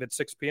live at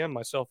 6 p.m.,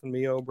 myself and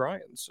Mia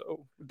O'Brien.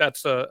 So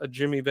that's a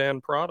Jimmy Van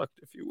product,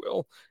 if you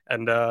will.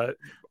 And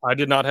I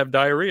did not have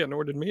diarrhea,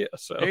 nor did Mia.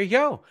 So there you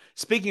go.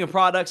 Speaking of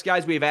products,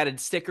 guys, we've added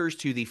stickers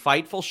to the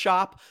Fightful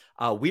shop.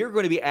 We are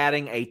going to be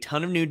adding a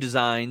ton of new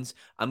designs.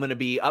 I'm going to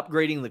be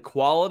upgrading the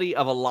quality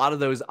of a lot of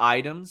those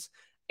items.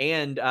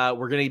 And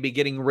we're going to be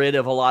getting rid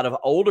of a lot of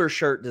older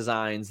shirt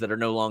designs that are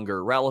no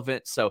longer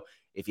relevant. So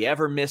if you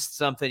ever missed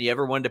something, you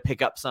ever wanted to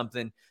pick up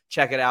something,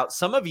 check it out.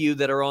 Some of you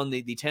that are on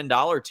the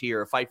 $10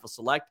 tier of Fightful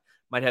Select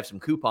might have some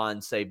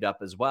coupons saved up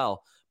as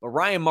well. But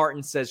Ryan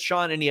Martin says,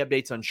 Sean, any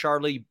updates on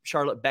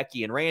Charlotte,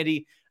 Becky, and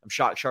Randy? I'm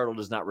shocked Charlotte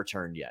has not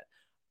returned yet.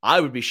 I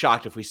would be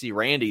shocked if we see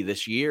Randy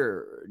this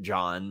year,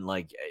 John,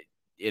 like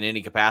in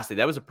any capacity.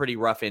 That was a pretty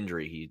rough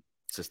injury he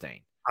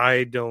sustained.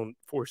 I don't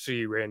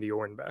foresee Randy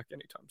Orton back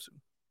anytime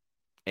soon.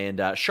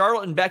 And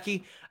Charlotte and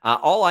Becky,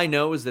 all I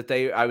know is that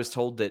I was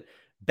told that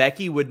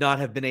Becky would not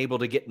have been able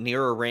to get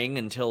near a ring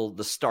until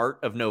the start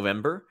of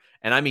November.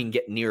 And I mean,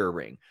 get near a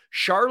ring.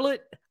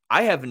 Charlotte,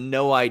 I have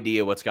no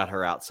idea what's got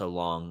her out so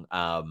long.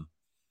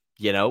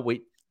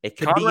 It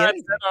could Conrad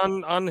be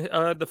said on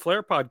the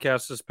Flair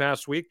podcast this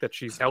past week that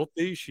she's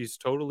healthy. She's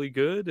totally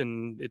good.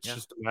 And it's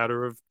just a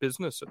matter of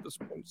business at this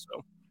point.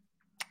 So,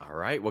 all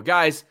right. Well,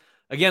 guys,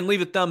 again,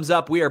 leave a thumbs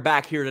up. We are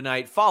back here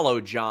tonight. Follow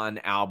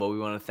John Alba. We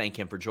want to thank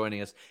him for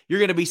joining us. You're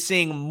going to be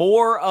seeing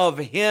more of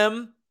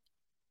him.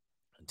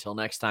 Until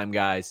next time,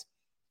 guys,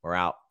 we're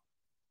out.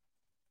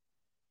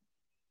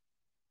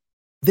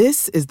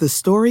 This is the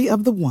story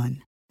of the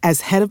one.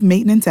 As head of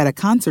maintenance at a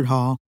concert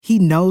hall, he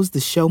knows the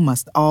show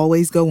must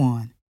always go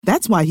on.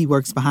 That's why he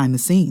works behind the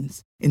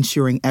scenes,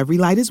 ensuring every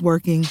light is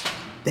working,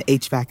 the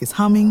HVAC is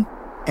humming,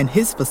 and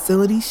his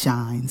facility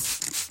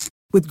shines.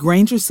 With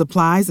Grainger's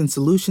supplies and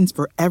solutions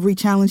for every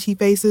challenge he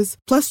faces,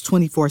 plus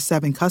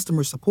 24/7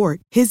 customer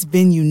support, his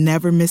venue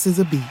never misses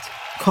a beat.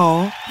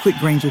 Call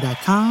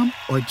quickgrainger.com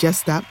or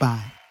just stop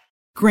by.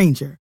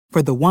 Grainger,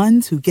 for the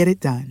ones who get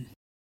it done.